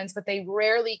new ones, but they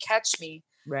rarely catch me.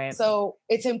 Right. So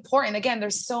it's important. Again,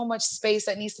 there's so much space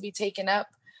that needs to be taken up.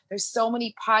 There's so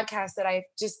many podcasts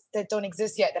that don't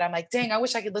exist yet that I'm like, dang, I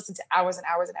wish I could listen to hours and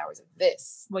hours and hours of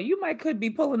this. Well, you could be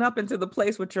pulling up into the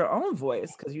place with your own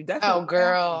voice, because you definitely. Oh,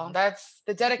 girl, that's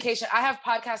the dedication. I have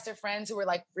podcaster friends who were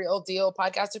like real deal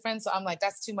podcaster friends. So I'm like,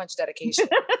 that's too much dedication.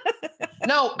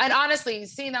 No, and honestly,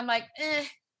 I'm like,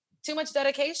 too much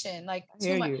dedication. Like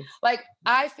too much. Like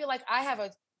I feel like I have a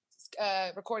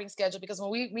recording schedule, because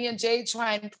when me and Jay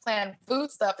try and plan food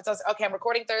stuff, it's also, okay, I'm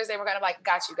recording Thursday. We're gonna like,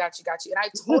 got you. And I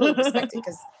totally respect it,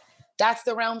 because that's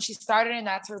the realm she started in.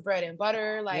 That's her bread and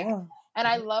butter. Like, and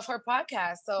I love her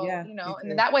podcast. So,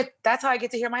 and that way, that's how I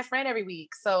get to hear my friend every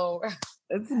week. So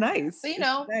it's nice. So, it's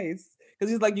nice.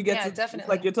 Because it's like you get to, definitely. It's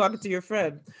like you're talking to your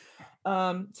friend.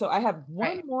 So I have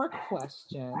one more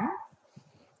question.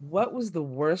 What was the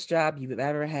worst job you've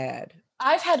ever had?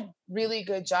 I've had really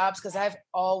good jobs, because I've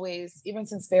always, even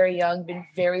since very young, been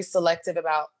very selective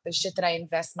about the shit that I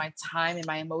invest my time and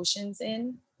my emotions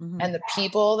in, and the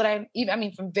people that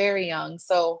from very young.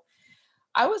 So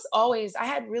I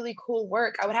had really cool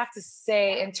work. I would have to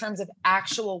say, in terms of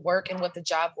actual work and what the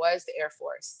job was, the Air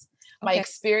Force. My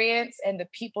experience and the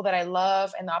people that I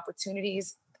love and the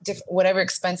opportunities, whatever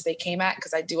expense they came at,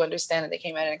 because I do understand that they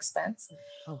came at an expense.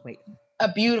 Oh, wait.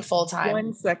 A beautiful time.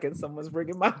 1 second, someone's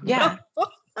ringing my bell. Yeah,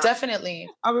 definitely.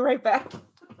 I'll be right back.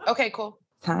 Okay, cool.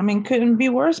 Timing couldn't be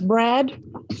worse, Brad.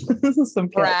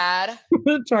 Brad.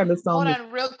 Trying to Hold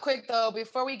on real quick though,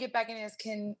 before we get back in this,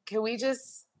 can we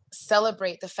just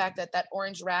celebrate the fact that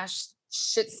Orange Rash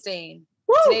shit stain,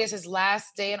 today is his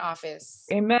last day in office.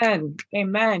 Amen.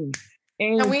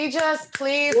 Can we just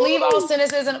please leave all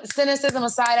cynicism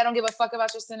aside? I don't give a fuck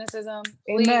about your cynicism.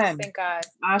 Please, Amen. Thank God.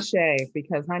 Ashe,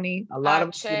 because honey, a lot of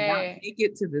us did not make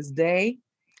it to this day,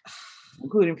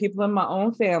 including people in my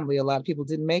own family. A lot of people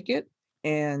didn't make it.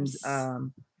 And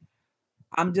I'm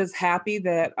just happy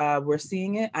that we're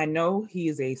seeing it. I know he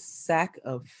is a sack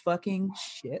of fucking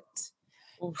shit.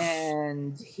 Oof.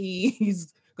 And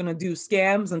he's gonna do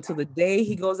scams until the day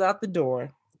he goes out the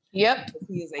door. Yep.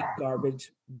 He is a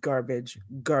garbage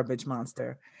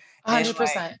monster.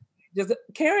 100%. Just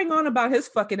carrying on about his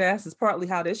fucking ass is partly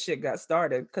how this shit got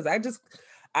started. Because I just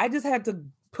had to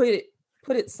put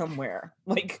it somewhere.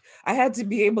 Like, I had to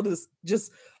be able to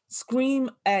just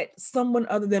scream at someone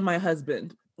other than my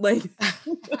husband. Like,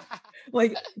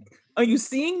 like, are you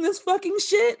seeing this fucking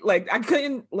shit? Like, I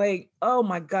couldn't, like, oh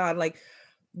my God. Like,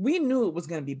 we knew it was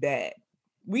gonna be bad.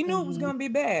 We knew it was gonna be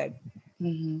bad.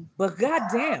 But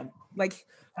goddamn, like,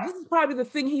 this is probably the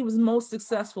thing he was most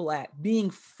successful at,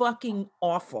 being fucking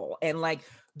awful and like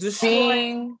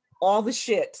destroying all the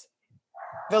shit.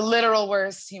 The literal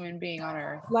worst human being on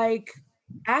earth. Like,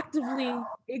 actively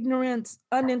ignorant,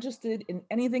 uninterested in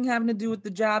anything having to do with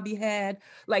the job he had.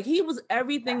 Like, he was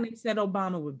everything they said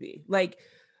Obama would be. Like,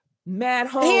 mad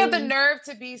hoe. He had the nerve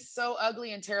to be so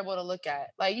ugly and terrible to look at.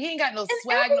 Like, he ain't got no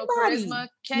swag, no charisma,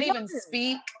 can't even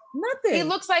speak. Nothing. He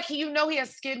looks like he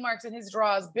has skid marks in his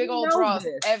drawers, big old drawers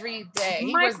every day.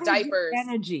 He wears diapers.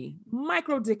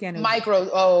 Micro dick energy.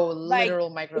 Literal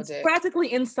micro dick.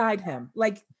 Practically inside him.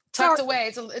 Like, tucked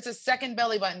away. It's a second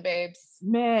belly button, babes.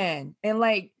 Man, and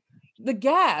like the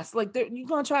gas, like you're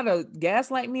gonna try to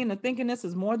gaslight me into thinking this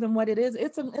is more than what it is.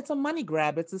 It's a money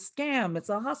grab, it's a scam, it's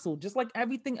a hustle, just like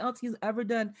everything else he's ever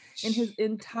done in his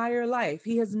entire life.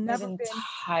 He has never been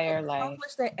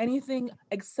accomplished at anything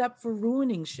except for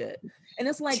ruining shit. And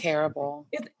it's like terrible.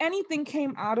 If anything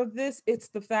came out of this, it's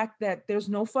the fact that there's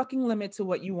no fucking limit to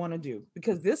what you want to do,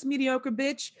 because this mediocre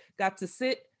bitch got to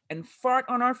sit and fart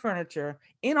on our furniture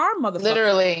in our motherfucker.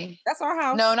 Literally. That's our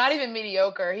house. No, not even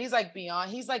mediocre. He's like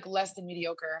beyond. He's like less than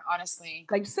mediocre, honestly.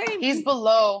 Like saying he's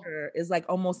below is like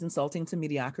almost insulting to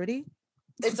mediocrity.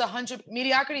 It's 100.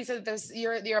 Mediocrity says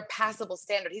you're a passable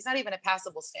standard. He's not even a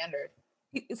passable standard.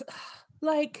 It's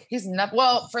like he's not.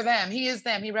 Well, for them, he is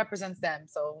them. He represents them.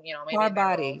 So maybe our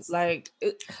body. Like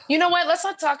you know what? Let's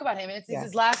not talk about him. It's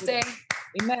his last day.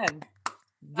 Amen.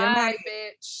 Bye,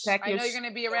 bitch. I know you're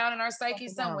gonna be around in our psyche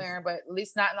somewhere, but at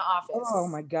least not in the office. Oh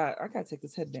my God, I gotta take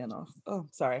this headband off. Oh,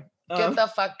 sorry. Get the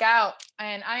fuck out.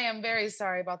 And I am very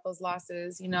sorry about those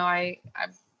losses. I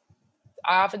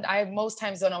most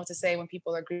times don't know what to say when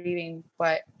people are grieving,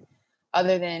 but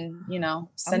other than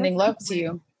sending love to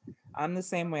you. I'm the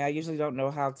same way. I usually don't know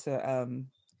how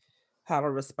to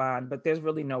respond, but there's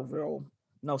really no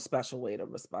special way to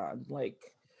respond.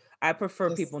 Like, I prefer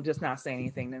people just not say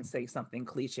anything than say something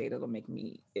cliche that'll make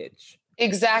me itch.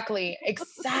 Exactly.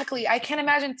 I can't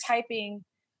imagine typing,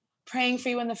 praying for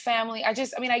you and the family. I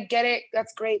get it.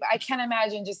 That's great. But I can't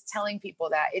imagine just telling people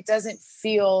that. It doesn't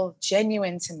feel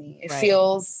genuine to me. It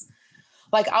feels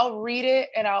like I'll read it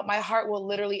and my heart will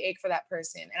literally ache for that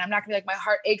person. And I'm not gonna be like, my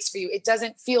heart aches for you. It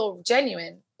doesn't feel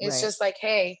genuine. It's just like,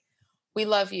 hey, we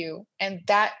love you. And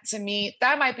that, to me,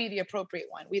 that might be the appropriate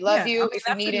one. We love you. If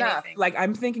you need anything. Like,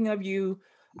 I'm thinking of you.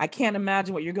 I can't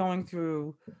imagine what you're going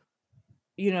through.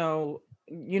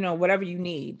 Whatever you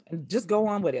need, and just go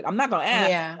on with it. I'm not going to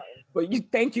ask, but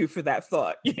thank you for that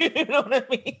thought. You know what I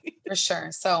mean? For sure.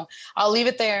 So I'll leave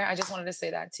it there. I just wanted to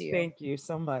say that to you. Thank you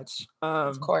so much.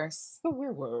 Of course. So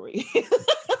where were we?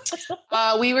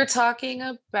 We were talking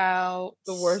about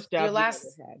the worst job your last.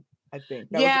 You ever had, I think.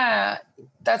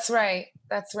 That's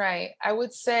right. I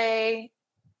would say,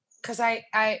 because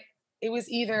it was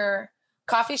either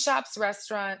coffee shops,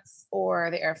 restaurants, or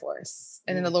the Air Force,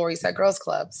 and then the Lower East Side Girls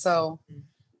Club. So,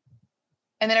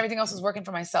 and then everything else was working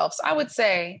for myself. So I would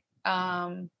say,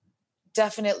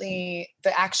 definitely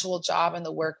the actual job and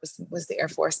the work was the Air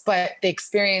Force, but the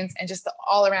experience and just the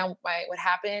all around what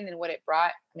happened and what it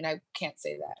brought. I can't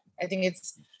say that. I think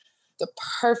it's the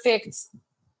perfect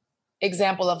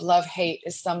example of love-hate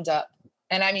is summed up.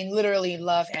 And I mean, literally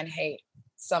love and hate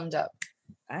summed up.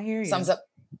 I hear you. Sums up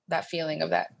that feeling of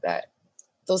that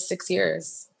those 6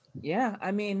 years. Yeah.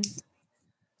 Let me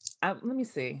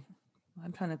see.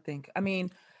 I'm trying to think.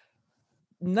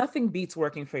 Nothing beats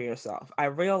working for yourself. I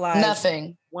realized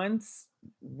nothing. Once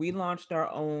we launched our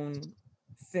own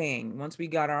thing, once we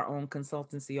got our own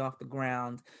consultancy off the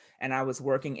ground and I was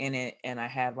working in it and I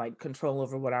had like control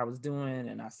over what I was doing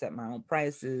and I set my own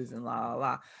prices and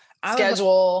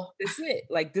schedule. This is it.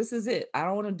 Like, this is it. I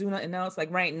don't want to do nothing else.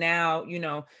 Like right now,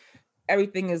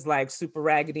 everything is like super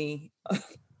raggedy,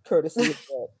 courtesy of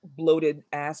the bloated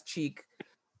ass cheek.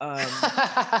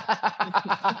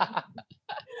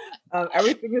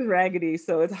 Everything is raggedy,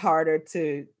 so it's harder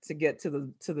to get to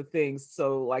the things.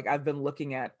 So like I've been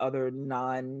looking at other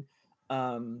non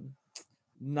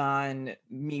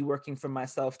me working for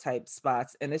myself type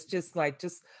spots, and it's just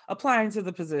applying to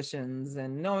the positions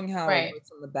and knowing how it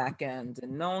works on the back end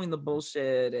and knowing the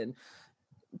bullshit and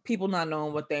people not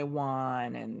knowing what they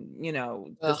want and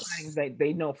deciding that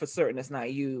they know for certain it's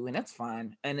not you, and that's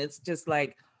fine. And it's just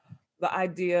like the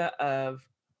idea of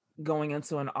going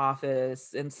into an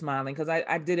office and smiling, because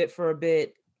I did it for a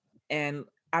bit and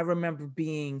I remember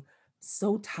being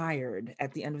so tired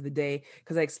at the end of the day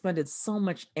because I expended so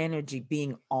much energy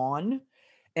being on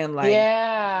and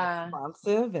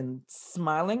responsive and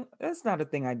smiling. That's not a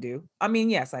thing I do.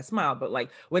 Yes, I smile, but like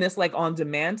when it's like on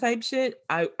demand type shit,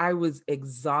 I was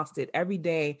exhausted. Every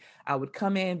day I would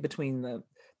come in between the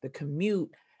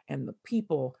commute and the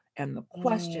people and the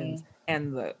questions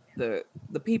and the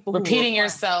people repeating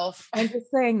yourself and just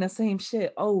saying the same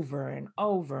shit over and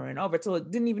over and over till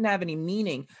it didn't even have any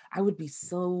meaning. I would be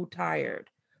so tired.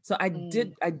 So I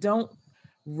don't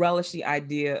relish the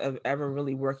idea of ever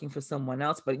really working for someone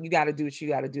else, but you got to do what you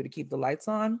got to do to keep the lights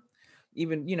on,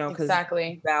 even because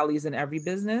valleys in every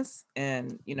business.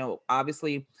 And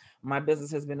obviously my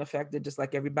business has been affected just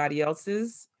like everybody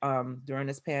else's during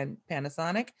this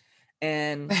Panasonic.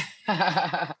 And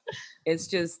it's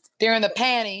just during the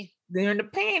panty.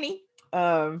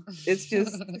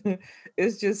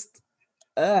 It's just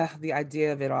the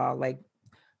idea of it all. Like,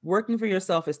 working for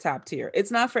yourself is top tier. It's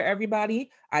not for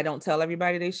everybody. I don't tell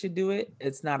everybody they should do it.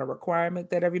 It's not a requirement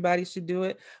that everybody should do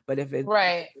it. But if it,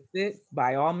 Right.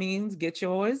 by all means, get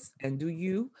yours and do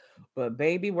you. But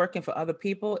baby, working for other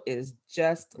people is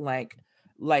just like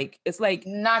it's like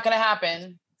not gonna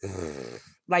happen.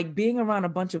 Like being around a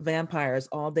bunch of vampires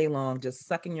all day long, just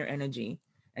sucking your energy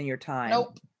and your time.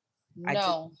 Nope.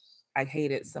 No. I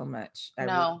hate it so much.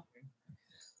 No.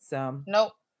 So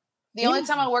nope. The only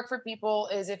time I work for people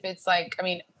is if it's like, I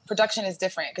mean, production is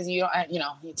different because you don't, you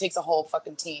know, it takes a whole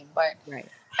fucking team. But right.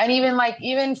 And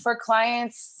even for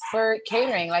clients for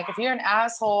catering, like if you're an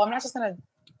asshole, I'm not just gonna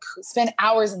spend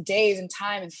hours and days and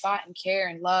time and thought and care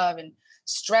and love and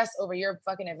stress over your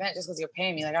fucking event just because you're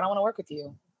paying me. Like I don't want to work with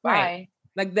you. Bye. Right.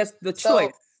 Like that's the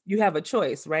choice. You have a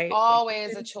choice, right?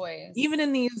 Always a choice. Even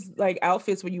in these like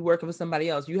outfits where you work with somebody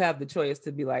else, you have the choice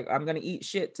to be like, I'm gonna eat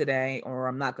shit today, or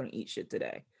I'm not gonna eat shit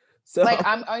today. So like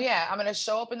I'm gonna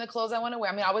show up in the clothes I want to wear.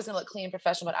 I mean, I always gonna look clean and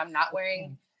professional, but I'm not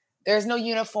wearing. There's no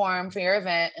uniform for your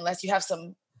event unless you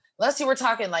were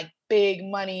talking like big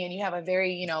money and you have a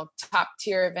very, you know, top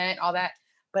tier event, all that.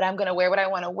 But I'm gonna wear what I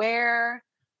want to wear.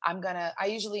 I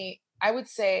would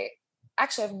say.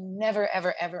 Actually, I've never,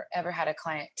 ever, ever, ever had a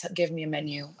client to give me a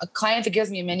menu. A client that gives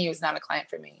me a menu is not a client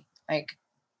for me. Like,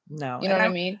 no, you know what I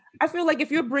mean? I feel like if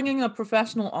you're bringing a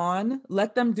professional on,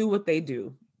 let them do what they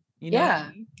do. You know, yeah.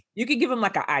 You could give them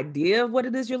like an idea of what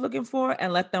it is you're looking for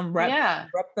and let them rep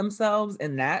themselves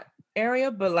in that area.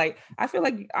 But like, I feel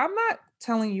like I'm not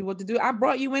telling you what to do. I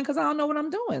brought you in because I don't know what I'm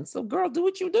doing. So girl, do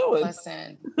what you're doing.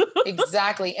 Listen,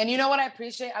 exactly. And you know what I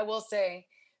appreciate? I will say,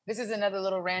 this is another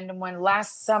little random one.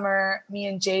 Last summer, me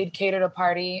and Jade catered a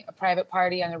private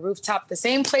party on the rooftop, the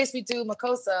same place we do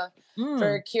Makosa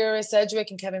for Kira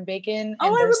Sedgwick and Kevin Bacon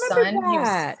and their son.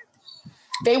 That.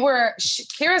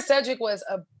 Kira Sedgwick was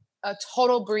a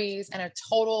total breeze and a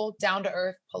total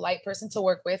down-to-earth, polite person to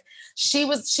work with. She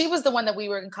was the one that we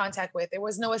were in contact with. There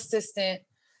was no assistant.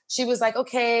 She was like,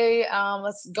 okay,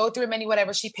 let's go through a menu,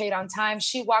 whatever. She paid on time.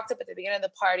 She walked up at the beginning of the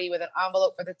party with an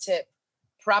envelope for the tip,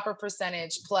 proper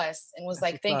percentage plus, and was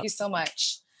like, thank you so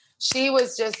much. She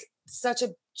was just such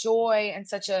a joy and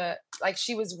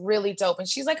she was really dope. And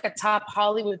she's like a top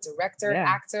Hollywood director,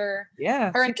 actor.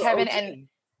 Yeah. Her and Kevin and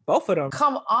both of them.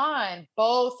 Come on,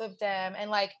 both of them. And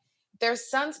like their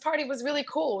son's party was really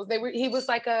cool. He was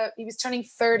turning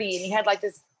 30 and he had like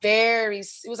this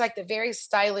it was like the very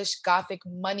stylish,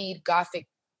 moneyed gothic,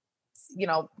 you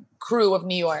know, crew of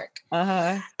New York.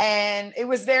 And it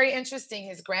was very interesting.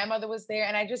 His grandmother was there.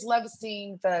 And I just loved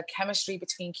seeing the chemistry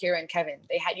between Kira and Kevin.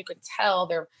 You could tell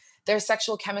their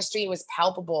sexual chemistry was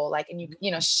palpable. Like, and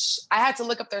you know, I had to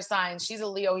look up their signs. She's a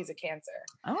Leo, he's a Cancer.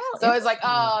 So it's like,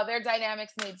 their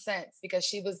dynamics made sense because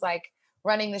she was like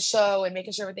running the show and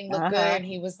making sure everything looked good. And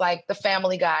he was like the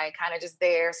family guy, kind of just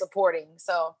there supporting.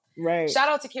 So shout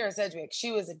out to Kira Sedgwick.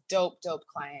 She was a dope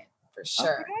client for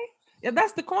sure. Okay. Yeah,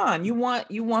 that's the Quan. You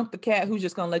want the cat who's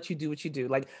just gonna let you do what you do.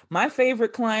 Like my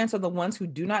favorite clients are the ones who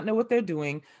do not know what they're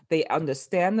doing. They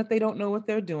understand that they don't know what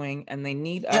they're doing, and they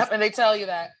need us. Yep, and they tell you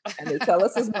that. And they tell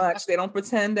us as much. They don't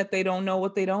pretend that they don't know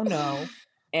what they don't know.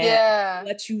 And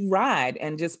let you ride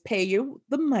and just pay you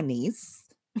the monies.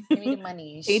 Give me the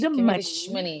monies. Pay the money.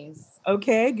 Shmonies.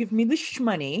 Okay, give me the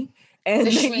shmoney. And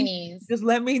just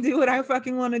let me do what I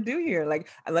fucking want to do here. Like,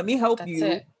 let me help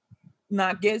you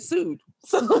not get sued.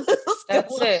 So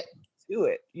that's it. Do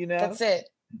it, you know? That's it.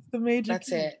 The major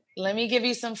That's it. Let me give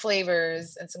you some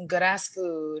flavors and some good ass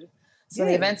food. So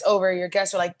the event's over. Your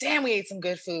guests are like, damn, we ate some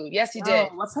good food. Yes, you did.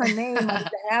 What's her name? I need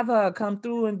to have her come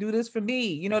through and do this for me.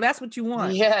 You know, that's what you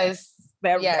want. Yes.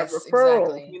 That referral.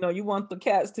 Exactly. You know, you want the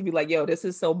cats to be like, yo, this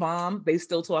is so bomb. They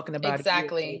still talking about it.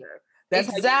 Exactly. That's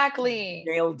exactly.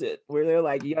 Nailed it. Where they're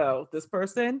like, yo, this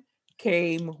person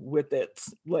came with it.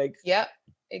 Like, yep.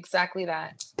 Exactly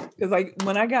that. Because like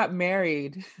when I got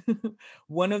married,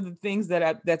 one of the things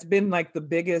that's been like the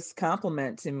biggest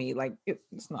compliment to me, like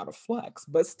it's not a flex,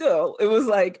 but still, it was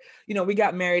like, you know, we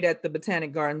got married at the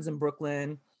Botanic Gardens in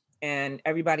Brooklyn, and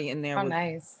everybody in there was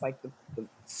nice. Like the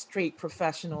straight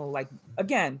professional. Like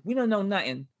again, we don't know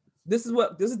nothing. This is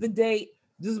the date.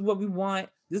 This is what we want.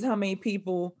 This is how many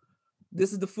people.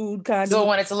 This is the food kind of. So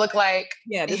want it to look like.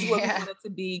 Yeah, this is what we want it to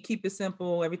be. Keep it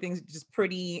simple. Everything's just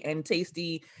pretty and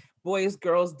tasty. Boys,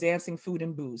 girls, dancing, food,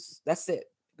 and booze. That's it.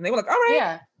 And they were like, all right.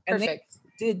 Yeah, perfect.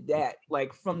 And they did that,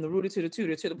 like from the rooter to the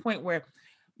tutor, to the point where,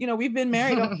 you know, we've been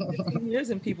married over 15 years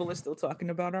and people are still talking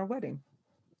about our wedding.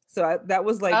 So that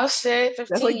was like. Oh shit,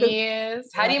 15 years.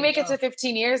 How do you make it to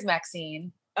 15 years,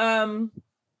 Maxine?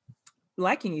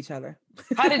 liking each other.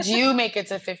 How did you make it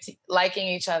to 15 liking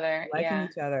each other? Liking Yeah.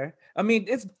 each other. I mean,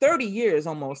 it's 30 years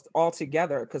almost all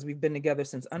together because we've been together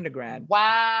since undergrad.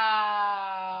 Wowzers.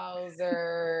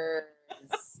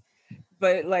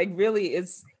 But like really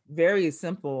it's very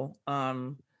simple.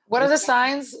 What are the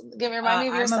signs? Remind me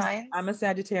of your signs. I'm a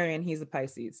Sagittarian, he's a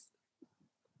Pisces.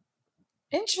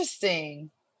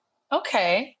 Interesting.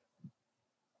 Okay.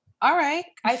 All right.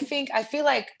 I feel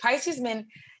like Pisces men,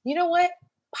 you know what?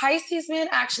 Pisces men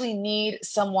actually need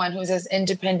someone who's as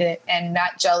independent and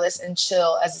not jealous and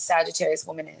chill as a Sagittarius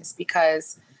woman is,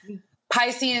 because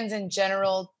Pisceans in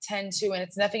general tend to, and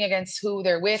it's nothing against who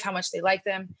they're with, how much they like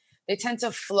them, they tend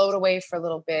to float away for a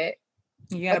little bit.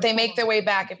 But they make their way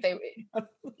back if they,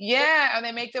 and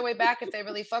they make their way back if they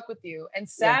really fuck with you. And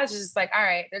Sag is just like, all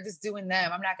right, they're just doing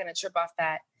them. I'm not going to trip off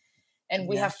that. And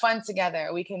we have fun together.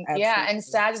 We can, and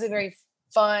Sag is a very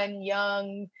fun,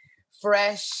 young,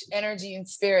 fresh energy and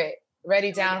spirit,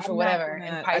 ready down for whatever.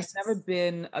 And Pisces. I've never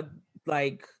been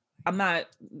I'm not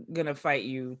gonna fight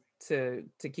you to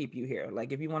keep you here.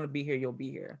 Like if you want to be here, you'll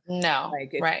be here. No,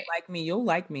 like if you like me, you'll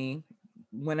like me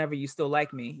whenever you still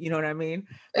like me. You know what I mean?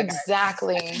 Like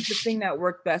exactly. The thing that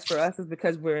worked best for us is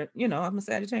because we're, I'm a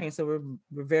Sagittarian, so we're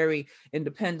very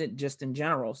independent just in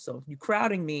general. So if you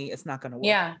crowding me, it's not gonna work.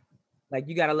 Yeah. Like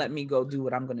you gotta let me go do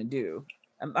what I'm gonna do.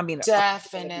 I mean,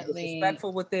 definitely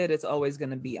respectful with it. It's always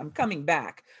gonna be, I'm coming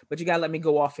back, but you gotta let me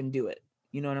go off and do it.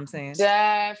 You know what I'm saying?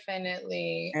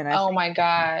 Definitely. And my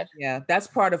God. Yeah, that's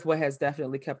part of what has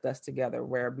definitely kept us together,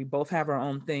 where we both have our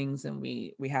own things and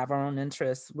we have our own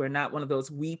interests. We're not one of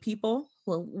those we people.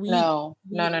 Well, no.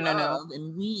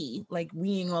 And we like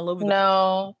weeing all over.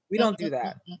 We don't do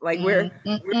that. Like we're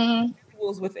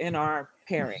individuals within our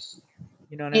pairing.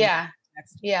 You know what I mean?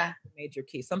 That's the major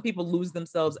key. Some people lose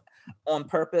themselves on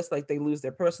purpose, like they lose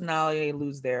their personality, they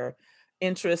lose their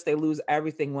interest, they lose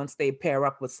everything once they pair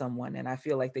up with someone. And I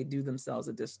feel like they do themselves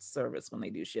a disservice when they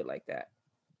do shit like that.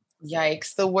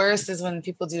 Yikes. The worst is when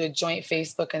people do a joint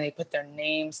Facebook and they put their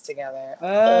names together.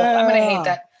 I'm gonna hate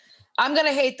that. I'm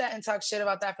gonna hate that and talk shit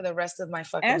about that for the rest of my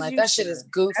fucking life. That shit is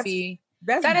goofy.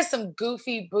 That is some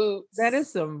goofy boots. That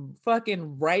is some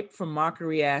fucking ripe for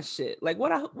mockery ass shit. Like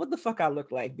what the fuck I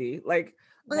look like, B? Like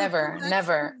never.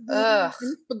 Ugh.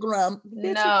 Instagram.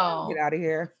 No. Get out of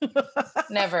here.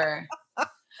 Never.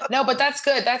 No, but that's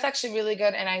good. That's actually really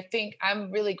good. And I think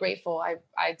I'm really grateful. I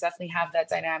definitely have that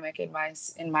dynamic in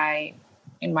my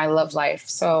love life.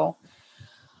 So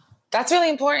that's really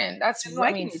important. That's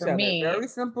for me. Very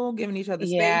simple, giving each other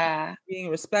space, being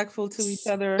respectful to each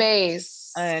other.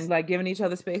 Space. And like giving each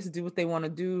other space to do what they want to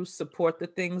do, support the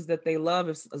things that they love,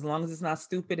 as long as it's not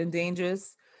stupid and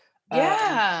dangerous.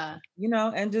 And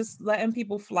just letting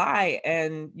people fly.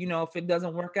 And, if it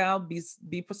doesn't work out, be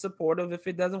supportive if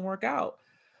it doesn't work out.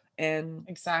 And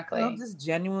exactly, just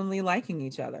genuinely liking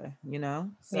each other,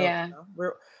 So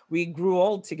we grew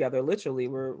old together. Literally,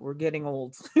 we're getting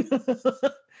old.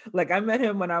 Like I met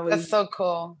him when I was that's so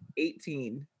cool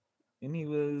 18, and he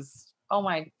was oh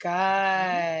my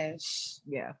gosh,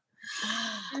 yeah.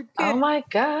 Oh my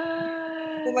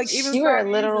god! So like even you were a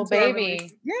literal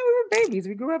baby. We were babies.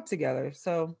 We grew up together.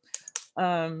 So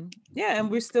and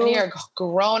we're still. And you're a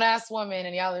grown ass woman,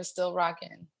 and y'all are still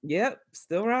rocking. Yep,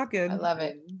 still rocking. I love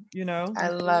it. I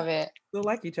love it. Still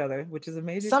like each other, which is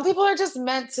amazing. Some people are just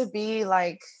meant to be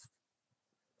like.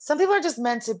 Some people are just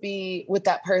meant to be with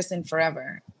that person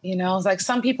forever. It's like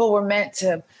some people were meant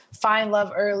to find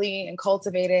love early and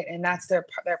cultivate it, and that's their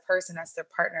person, that's their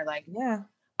partner. Like,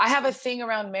 I have a thing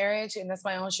around marriage, and that's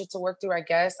my own shit to work through, I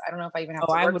guess. I don't know if I even have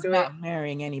to work through it. I was not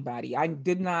marrying anybody. I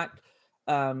did not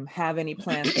have any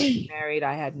plans to be married.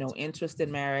 I had no interest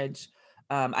in marriage.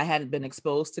 I hadn't been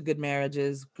exposed to good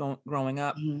marriages growing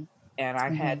up, and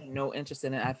I had no interest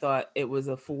in it. I thought it was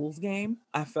a fool's game.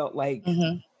 I felt like,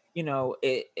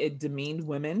 it demeaned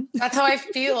women. That's how I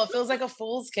feel. It feels like a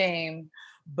fool's game.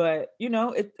 But,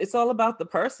 it's all about the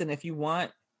person. If you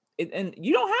want it, and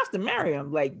you don't have to marry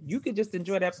them. Like, you could just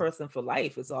enjoy that person for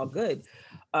life. It's all good.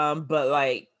 But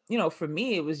like, for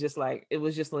me, it was just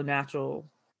a natural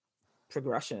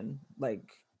progression. Like,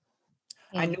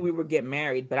 I knew we would get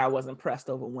married, but I wasn't pressed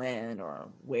over when or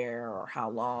where or how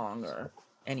long or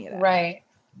any of that. Right.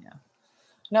 Yeah.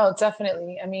 No,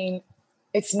 definitely. I mean,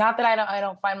 it's not that I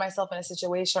don't find myself in a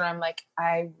situation where I'm like,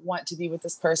 I want to be with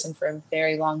this person for a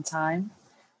very long time.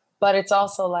 But it's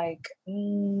also like,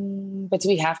 but do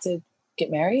we have to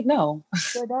get married? No.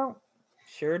 Sure don't.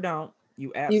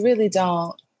 You really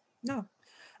don't. No.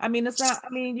 I mean, it's not,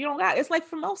 you don't got, it's like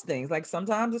for most things, like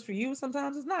sometimes it's for you,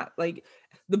 sometimes it's not. Like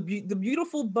the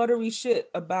beautiful buttery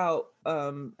shit about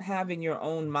having your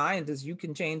own mind is you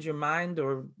can change your mind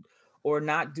or or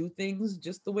not do things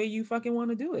just the way you fucking want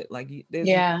to do it. Like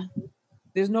Yeah.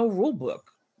 there's no rule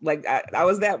book. Like I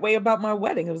was that way about my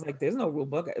wedding. It was like there's no rule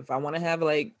book. If I want to have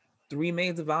like 3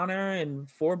 maids of honor and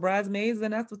 4 bridesmaids,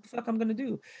 then that's what the fuck I'm gonna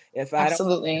do. If I don't want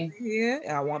Absolutely. here,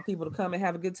 I want people to come and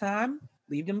have a good time,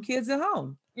 leave them kids at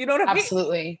home. You know what I mean?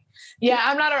 Absolutely. Yeah,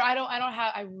 I don't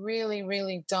have, I really,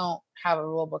 really don't have a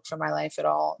rule book for my life at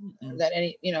all. Mm-mm. That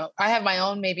any, you know, I have my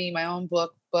own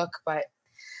book, but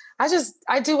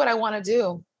I do what I want to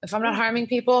do. If I'm not harming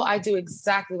people, I do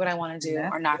exactly what I want to do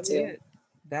or not really do. it.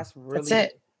 That's That's really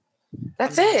it.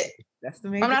 That's it. That's the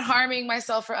If main I'm not thing. harming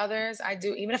myself for others, I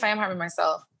do. Even if I am harming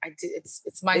myself, I do.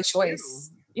 It's my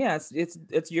choice. You. Yes, it's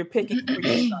you're picking for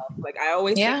yourself. Like I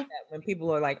always say Yeah. that when people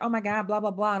are like, "Oh my God, blah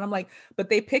blah blah," and I'm like, "But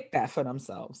they picked that for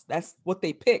themselves. That's what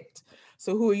they picked.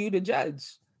 So who are you to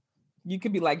judge?" You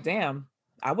could be like, "Damn,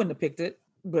 I wouldn't have picked it,"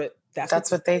 but That's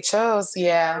what they chose.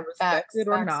 Yeah. respect Facts. it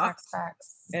or Facts. not, Facts.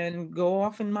 Facts. and go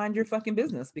off and mind your fucking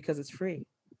business because it's free.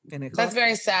 And it That's costs.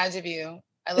 very sad of you.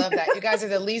 I love that. You guys are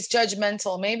the least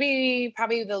judgmental.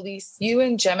 Probably the least. You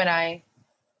and Gemini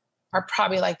are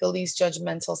probably like the least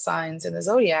judgmental signs in the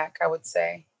zodiac, I would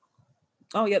say.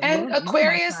 Oh yeah, And one of my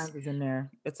Aquarius. signs is in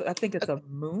there. I think it's a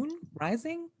moon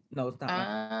rising. No, it's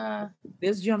not.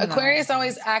 There's Gemini. Aquarius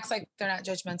always acts like they're not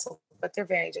judgmental, but they're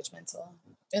very judgmental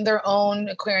in their own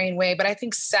Aquarian way. But I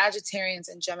think Sagittarians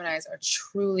and Geminis are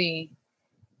truly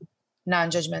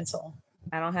non-judgmental.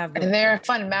 I don't have and they're a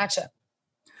fun matchup.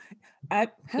 I've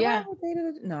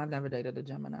never dated a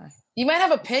Gemini. You might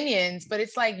have opinions, but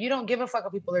it's like you don't give a fuck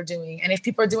what people are doing. And if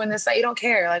people are doing this, you don't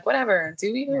care. Like, whatever, do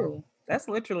you? Yeah, that's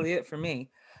literally it for me.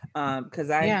 Because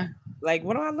like,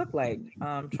 what do I look like?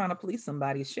 Trying to police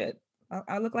somebody's shit.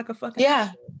 I look like a fucking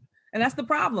asshole. And that's the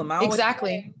problem.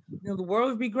 Exactly. The world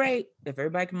would be great if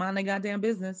everybody could mind their goddamn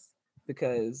business,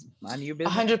 because mind your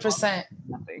business. 100%.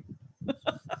 Nothing.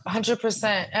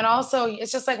 100%. And also,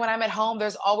 it's just like when I'm at home,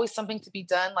 there's always something to be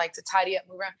done, like to tidy up,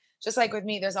 move around. Just like with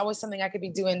me, there's always something I could be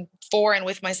doing for and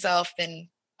with myself than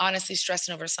honestly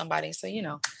stressing over somebody. So,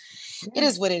 it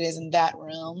is what it is in that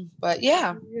realm. But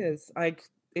yeah. It is. Like,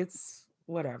 it's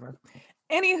whatever.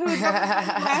 Anywho,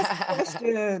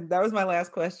 that was my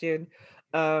last question.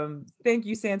 Thank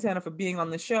you, Santana, for being on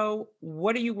the show.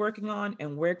 What are you working on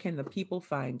and where can the people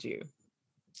find you?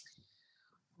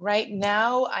 Right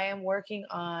now, I'm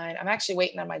actually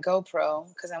waiting on my GoPro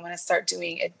because I'm going to start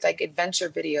doing like adventure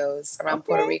videos around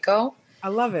Puerto Rico. I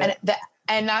love it.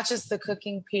 And not just the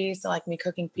cooking piece, like me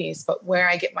cooking piece, but where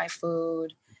I get my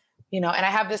food, and I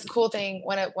have this cool thing.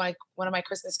 One of my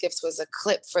Christmas gifts was a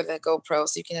clip for the GoPro.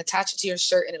 So you can attach it to your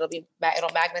shirt and it'll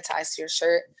magnetize to your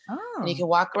shirt. Oh. And you can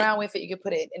walk around with it. You can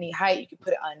put it at any height. You can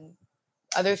put it on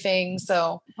other things.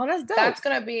 So that's dope. That's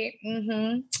going to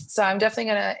be, So I'm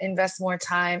definitely going to invest more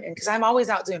time because I'm always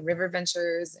out doing river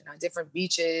ventures and on different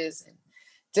beaches and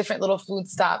different little food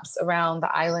stops around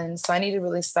the island. So I need to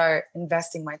really start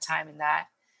investing my time in that.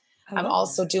 I'm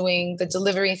also doing the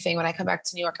delivery thing. When I come back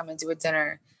to New York, I'm going to do a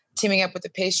dinner, teaming up with a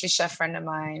pastry chef friend of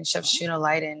mine, Chef Shuna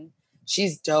Leiden.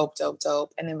 She's dope.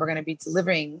 And then we're going to be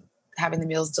having the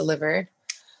meals delivered.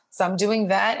 So I'm doing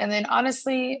that. And then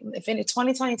honestly, if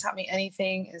 2020 taught me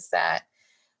anything, is that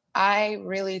I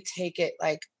really take it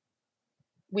like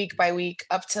week by week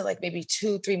up to like maybe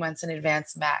 2-3 months in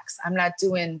advance max.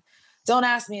 Don't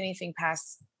ask me anything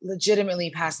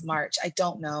legitimately past March. I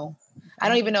don't know. I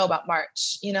don't even know about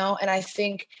March, and I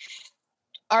think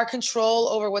our control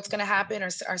over what's going to happen,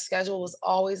 our schedule was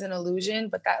always an illusion,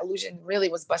 but that illusion really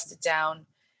was busted down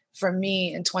for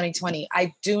me in 2020.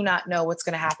 I do not know what's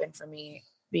going to happen for me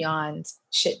beyond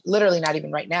shit, literally not even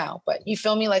right now, but you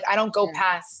feel me? Like I don't go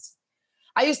past,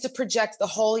 I used to project the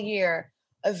whole year,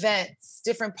 events,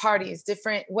 different parties,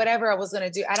 different, whatever I was going to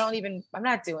do. I'm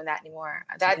not doing that anymore.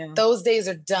 Those days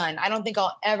are done. I don't think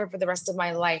I'll ever for the rest of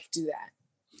my life do that.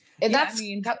 And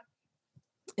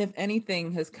if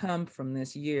anything has come from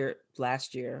last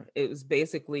year, it was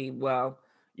basically, well,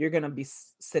 you're going to be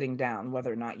sitting down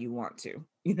whether or not you want to,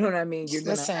 you know what I mean? You're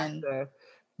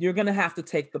going to have to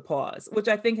take the pause, which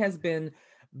I think has been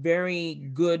very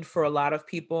good for a lot of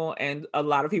people and a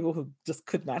lot of people who just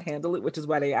could not handle it, which is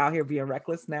why they're out here being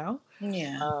reckless now.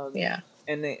 Yeah.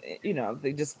 And they,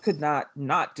 they just could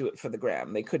not do it for the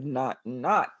gram. They could not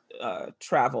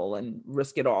travel and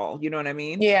risk it all. You know what I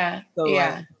mean? Yeah.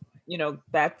 So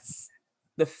that's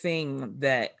the thing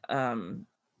that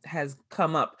has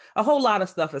come up. A whole lot of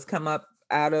stuff has come up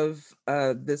out of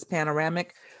this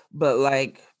panoramic, but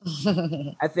like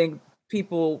I think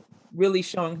people really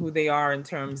showing who they are in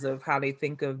terms of how they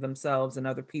think of themselves and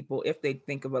other people, if they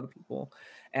think of other people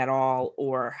at all,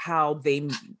 or how they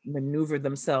maneuver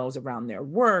themselves around their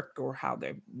work, or how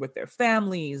they're with their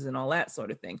families and all that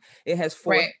sort of thing. It has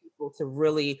forced Right. people to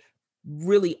really,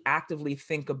 really actively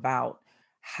think about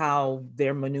how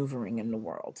they're maneuvering in the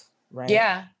world, right?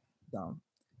 Yeah, So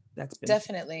that's been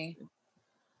definitely.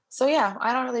 So yeah,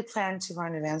 I don't really plan too far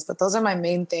in advance, but those are my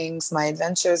main things, my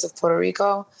adventures of Puerto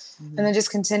Rico, and then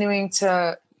just continuing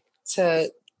to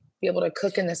be able to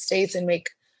cook in the States and make,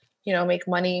 make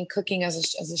money cooking as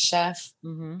a chef.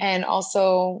 mm-hmm. And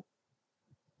also,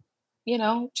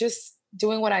 just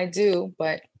doing what I do,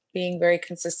 but being very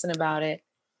consistent about it.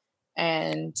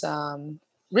 And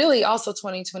really also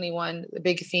 2021, the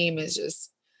big theme is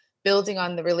just building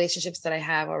on the relationships that I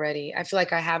have already. I feel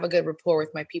like I have a good rapport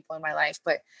with my people in my life,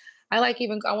 but I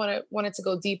want it to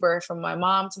go deeper, from my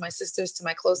mom to my sisters to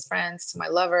my close friends to my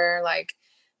lover. Like,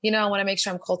 I want to make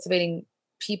sure I'm cultivating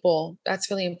people.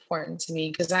 That's really important to me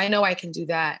because I know I can do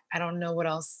that. I don't know what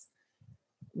else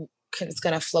is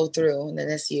going to flow through in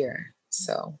this year.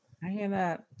 So I hear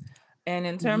that. And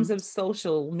in terms mhm. of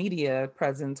social media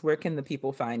presence, where can the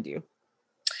people find you?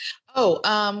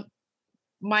 Oh,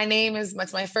 my name is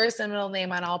my first and middle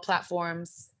name on all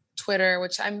platforms. Twitter,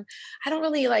 which I don't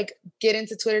really like get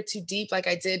into Twitter too deep like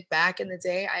I did back in the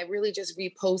day. I really just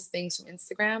repost things from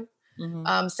Instagram.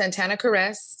 Mm-hmm. Santana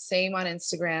Caress, same on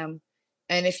Instagram.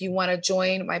 And if you want to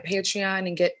join my Patreon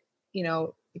and get,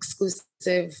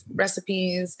 exclusive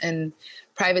recipes and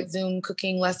private Zoom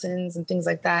cooking lessons and things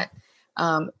like that,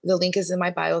 the link is in my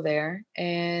bio there.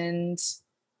 And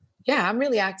yeah, I'm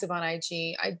really active on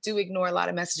IG. I do ignore a lot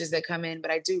of messages that come in,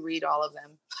 but I do read all of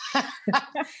them. As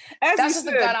you That's just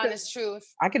the should, God 'cause honest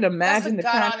truth. I can That's the imagine the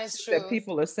God comments honest that truth.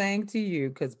 people are saying to you.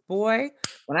 Because boy,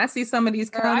 when I see some of these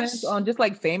Girl, comments on just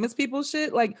like famous people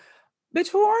shit, like, bitch,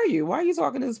 who are you? Why are you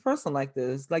talking to this person like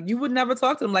this? Like, you would never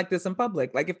talk to them like this in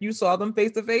public. Like, if you saw them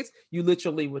face to face, you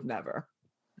literally would never.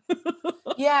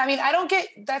 Yeah, I mean,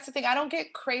 that's the thing. I don't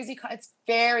get crazy. It's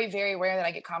very, very rare that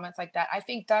I get comments like that. I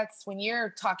think that's when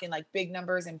you're talking like big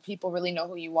numbers and people really know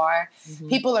who you are. Mm-hmm.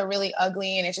 People are really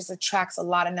ugly and it just attracts a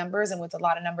lot of numbers. And with a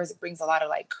lot of numbers, it brings a lot of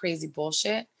like crazy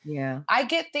bullshit. Yeah. I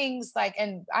get things like,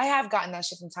 and I have gotten that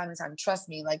shit from time to time, trust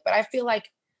me. Like, but I feel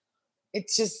like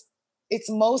it's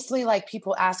mostly like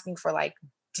people asking for like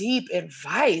deep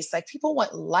advice. Like people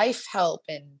want life help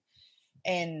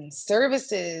and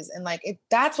services and like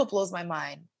that's what blows my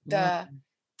mind. The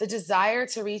desire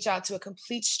to reach out to a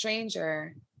complete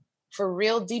stranger for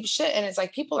real deep shit. And it's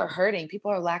like people are hurting, people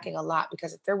are lacking a lot,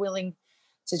 because if they're willing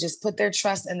to just put their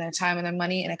trust and their time and their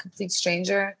money in a complete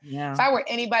stranger, Yeah. if I were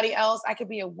anybody else, I could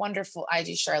be a wonderful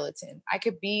IG charlatan. I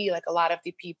could be like a lot of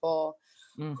the people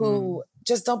who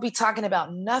just don't be talking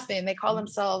about nothing. They call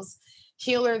themselves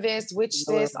healer this, witch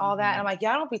this, all that. And I'm like,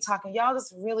 y'all don't be talking. Y'all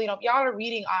just really don't. Y'all are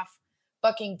reading off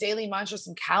fucking daily mantras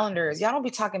and calendars. Y'all don't be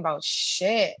talking about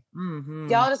shit.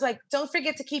 Y'all just like, don't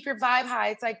forget to keep your vibe high.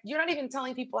 It's like, you're not even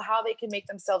telling people how they can make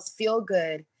themselves feel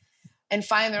good and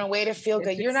find their own way to feel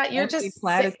good. You're just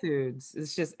platitudes.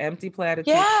 It's just empty platitudes.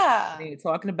 Yeah. And you're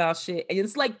talking about shit. And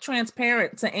it's like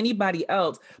transparent to anybody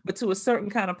else, but to a certain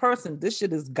kind of person, this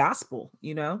shit is gospel,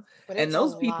 But and it's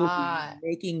those a people lot.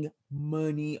 making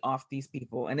money off these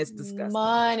people. And it's disgusting.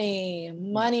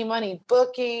 Money,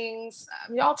 bookings,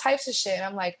 all types of shit. And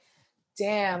I'm like,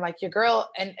 damn, like your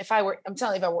girl. And I'm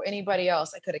telling you, if I were anybody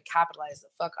else, I could have capitalized the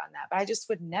fuck on that. But I just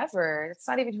would never. It's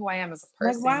not even who I am as a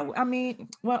person. Like, why? I mean,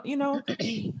 well,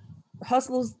 the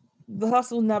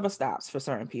hustle never stops for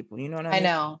certain people. You know what I mean?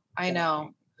 I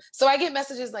know. So I get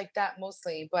messages like that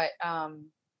mostly, but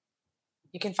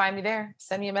you can find me there.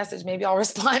 Send me a message. Maybe I'll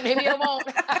respond. Maybe I won't.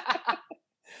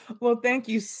 Well, thank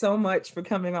you so much for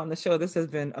coming on the show. This has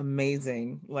been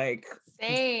amazing. Like,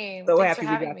 same. So Thanks happy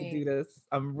for we having got me. to do this.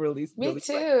 I'm really, me really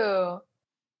too. glad.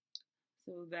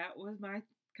 So that was my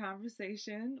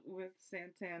conversation with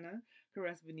Santana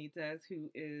Caress Benitez, who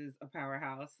is a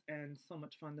powerhouse and so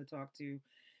much fun to talk to.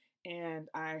 And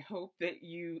I hope that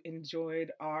you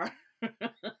enjoyed our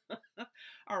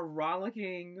our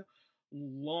rollicking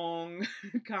long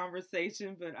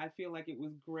conversation, but I feel like it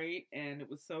was great, and it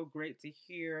was so great to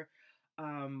hear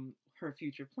her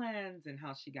future plans and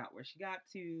how she got where she got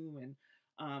to, and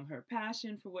her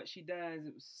passion for what she does.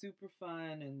 It was super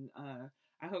fun, and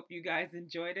I hope you guys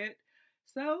enjoyed it.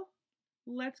 So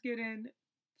let's get into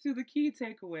the key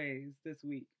takeaways this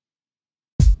week.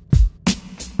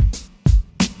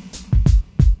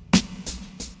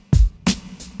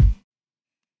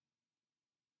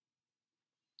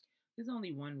 There's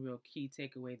only one real key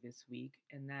takeaway this week,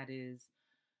 and that is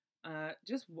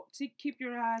just to keep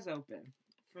your eyes open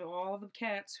for all the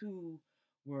cats who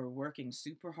were working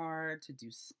super hard to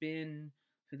do spin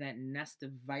for that nest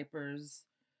of vipers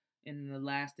in the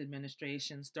last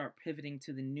administration start pivoting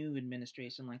to the new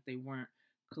administration like they weren't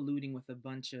colluding with a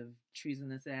bunch of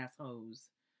treasonous assholes.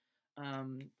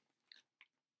 Um,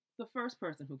 the first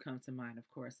person who comes to mind, of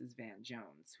course, is Van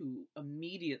Jones, who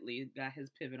immediately got his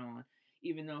pivot on,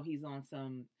 even though he's on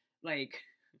some, like,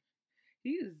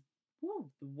 he is the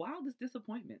wildest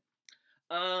disappointment.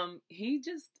 He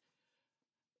just,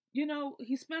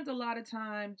 he spent a lot of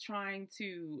time trying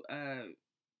to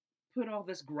put all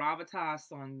this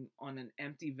gravitas on an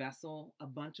empty vessel, a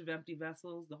bunch of empty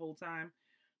vessels the whole time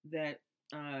that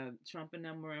Trump and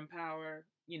them were in power,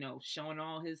 showing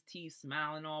all his teeth,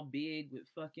 smiling all big with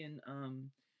fucking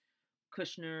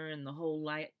Kushner and the whole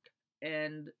like.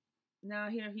 And now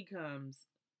here he comes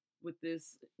with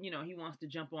this, he wants to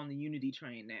jump on the unity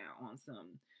train now on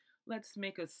some, let's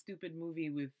make a stupid movie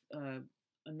with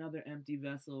another empty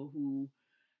vessel who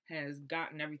has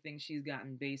gotten everything she's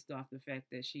gotten based off the fact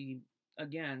that she,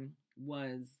 again,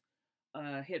 was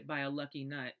hit by a lucky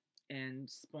nut and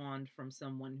spawned from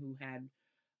someone who had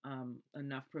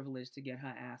enough privilege to get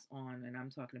her ass on. And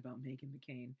I'm talking about Meghan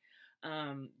McCain.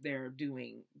 They're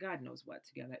doing God knows what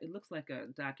together. It looks like a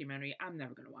documentary. I'm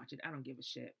never going to watch it. I don't give a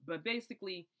shit. But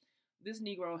basically, this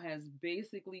Negro has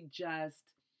basically just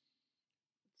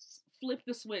flipped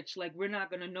the switch. Like, we're not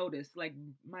going to notice. Like,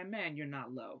 my man, you're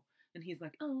not low. And he's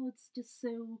like, oh, it's just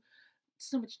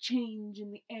so much change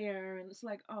in the air. And it's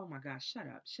like, oh my gosh, shut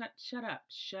up.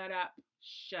 Shut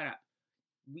up.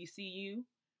 We see you.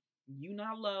 You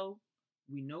not low.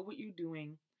 We know what you're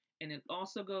doing. And it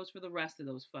also goes for the rest of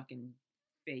those fucking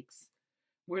fakes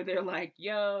where they're like,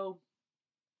 yo,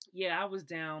 yeah, I was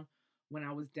down when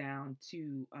I was down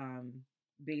to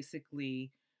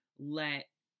basically let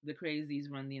the crazies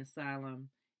run the asylum.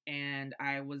 And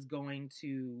I was going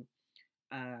to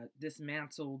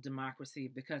dismantle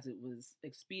democracy because it was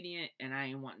expedient and I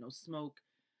didn't want no smoke.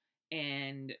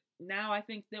 And now I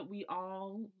think that we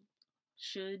all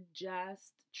should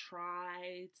just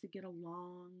try to get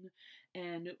along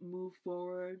and move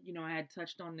forward. I had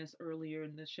touched on this earlier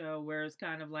in the show where it's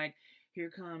kind of like, here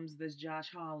comes this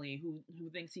Josh Hawley who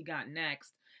thinks he got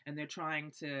next, and they're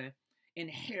trying to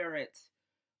inherit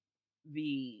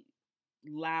the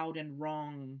loud and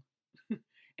wrong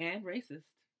and racist,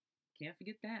 can't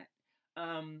forget that,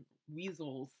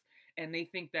 weasels, and they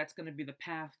think that's going to be the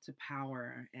path to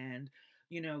power. And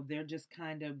they're just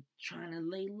kind of trying to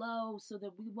lay low so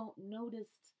that we won't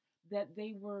notice that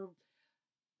they were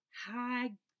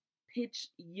high-pitched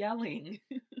yelling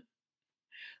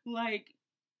like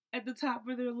at the top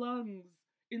of their lungs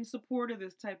in support of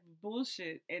this type of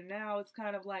bullshit. And now it's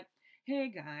kind of like, hey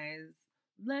guys,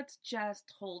 let's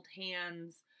just hold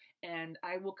hands and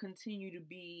I will continue to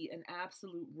be an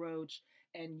absolute roach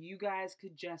and you guys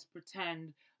could just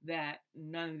pretend that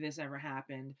none of this ever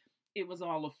happened. It was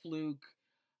all a fluke.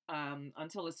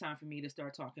 Until it's time for me to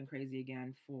start talking crazy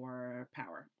again for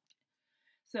power.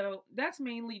 So that's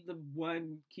mainly the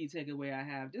one key takeaway I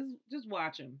have. Just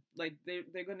watch them. Like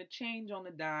they're going to change on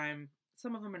the dime.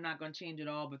 Some of them are not going to change at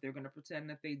all, but they're going to pretend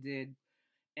that they did.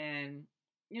 And,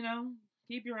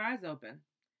 keep your eyes open.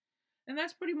 And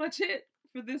that's pretty much it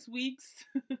for this week's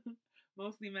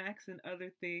Mostly Max and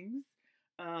Other Things.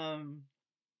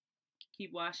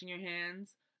 Keep washing your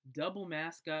hands. Double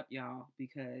mask up, y'all,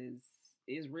 because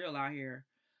it's real out here.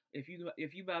 If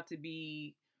you about to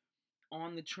be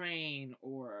on the train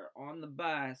or on the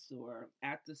bus or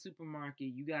at the supermarket,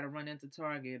 you got to run into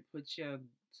Target, put your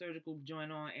surgical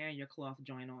joint on and your cloth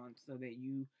joint on so that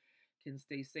you can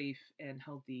stay safe and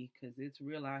healthy, because it's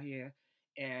real out here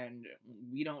and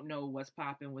we don't know what's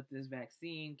popping with this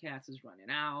vaccine. Cats is running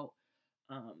out.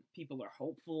 People are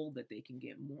hopeful that they can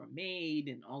get more made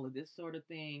and all of this sort of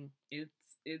thing. It's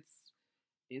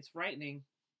frightening.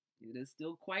 It is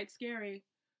still quite scary.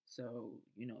 So,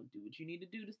 do what you need to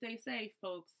do to stay safe,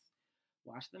 folks.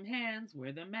 Wash them hands,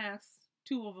 wear them masks,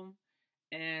 2 of them,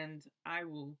 and I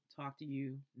will talk to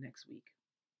you next week.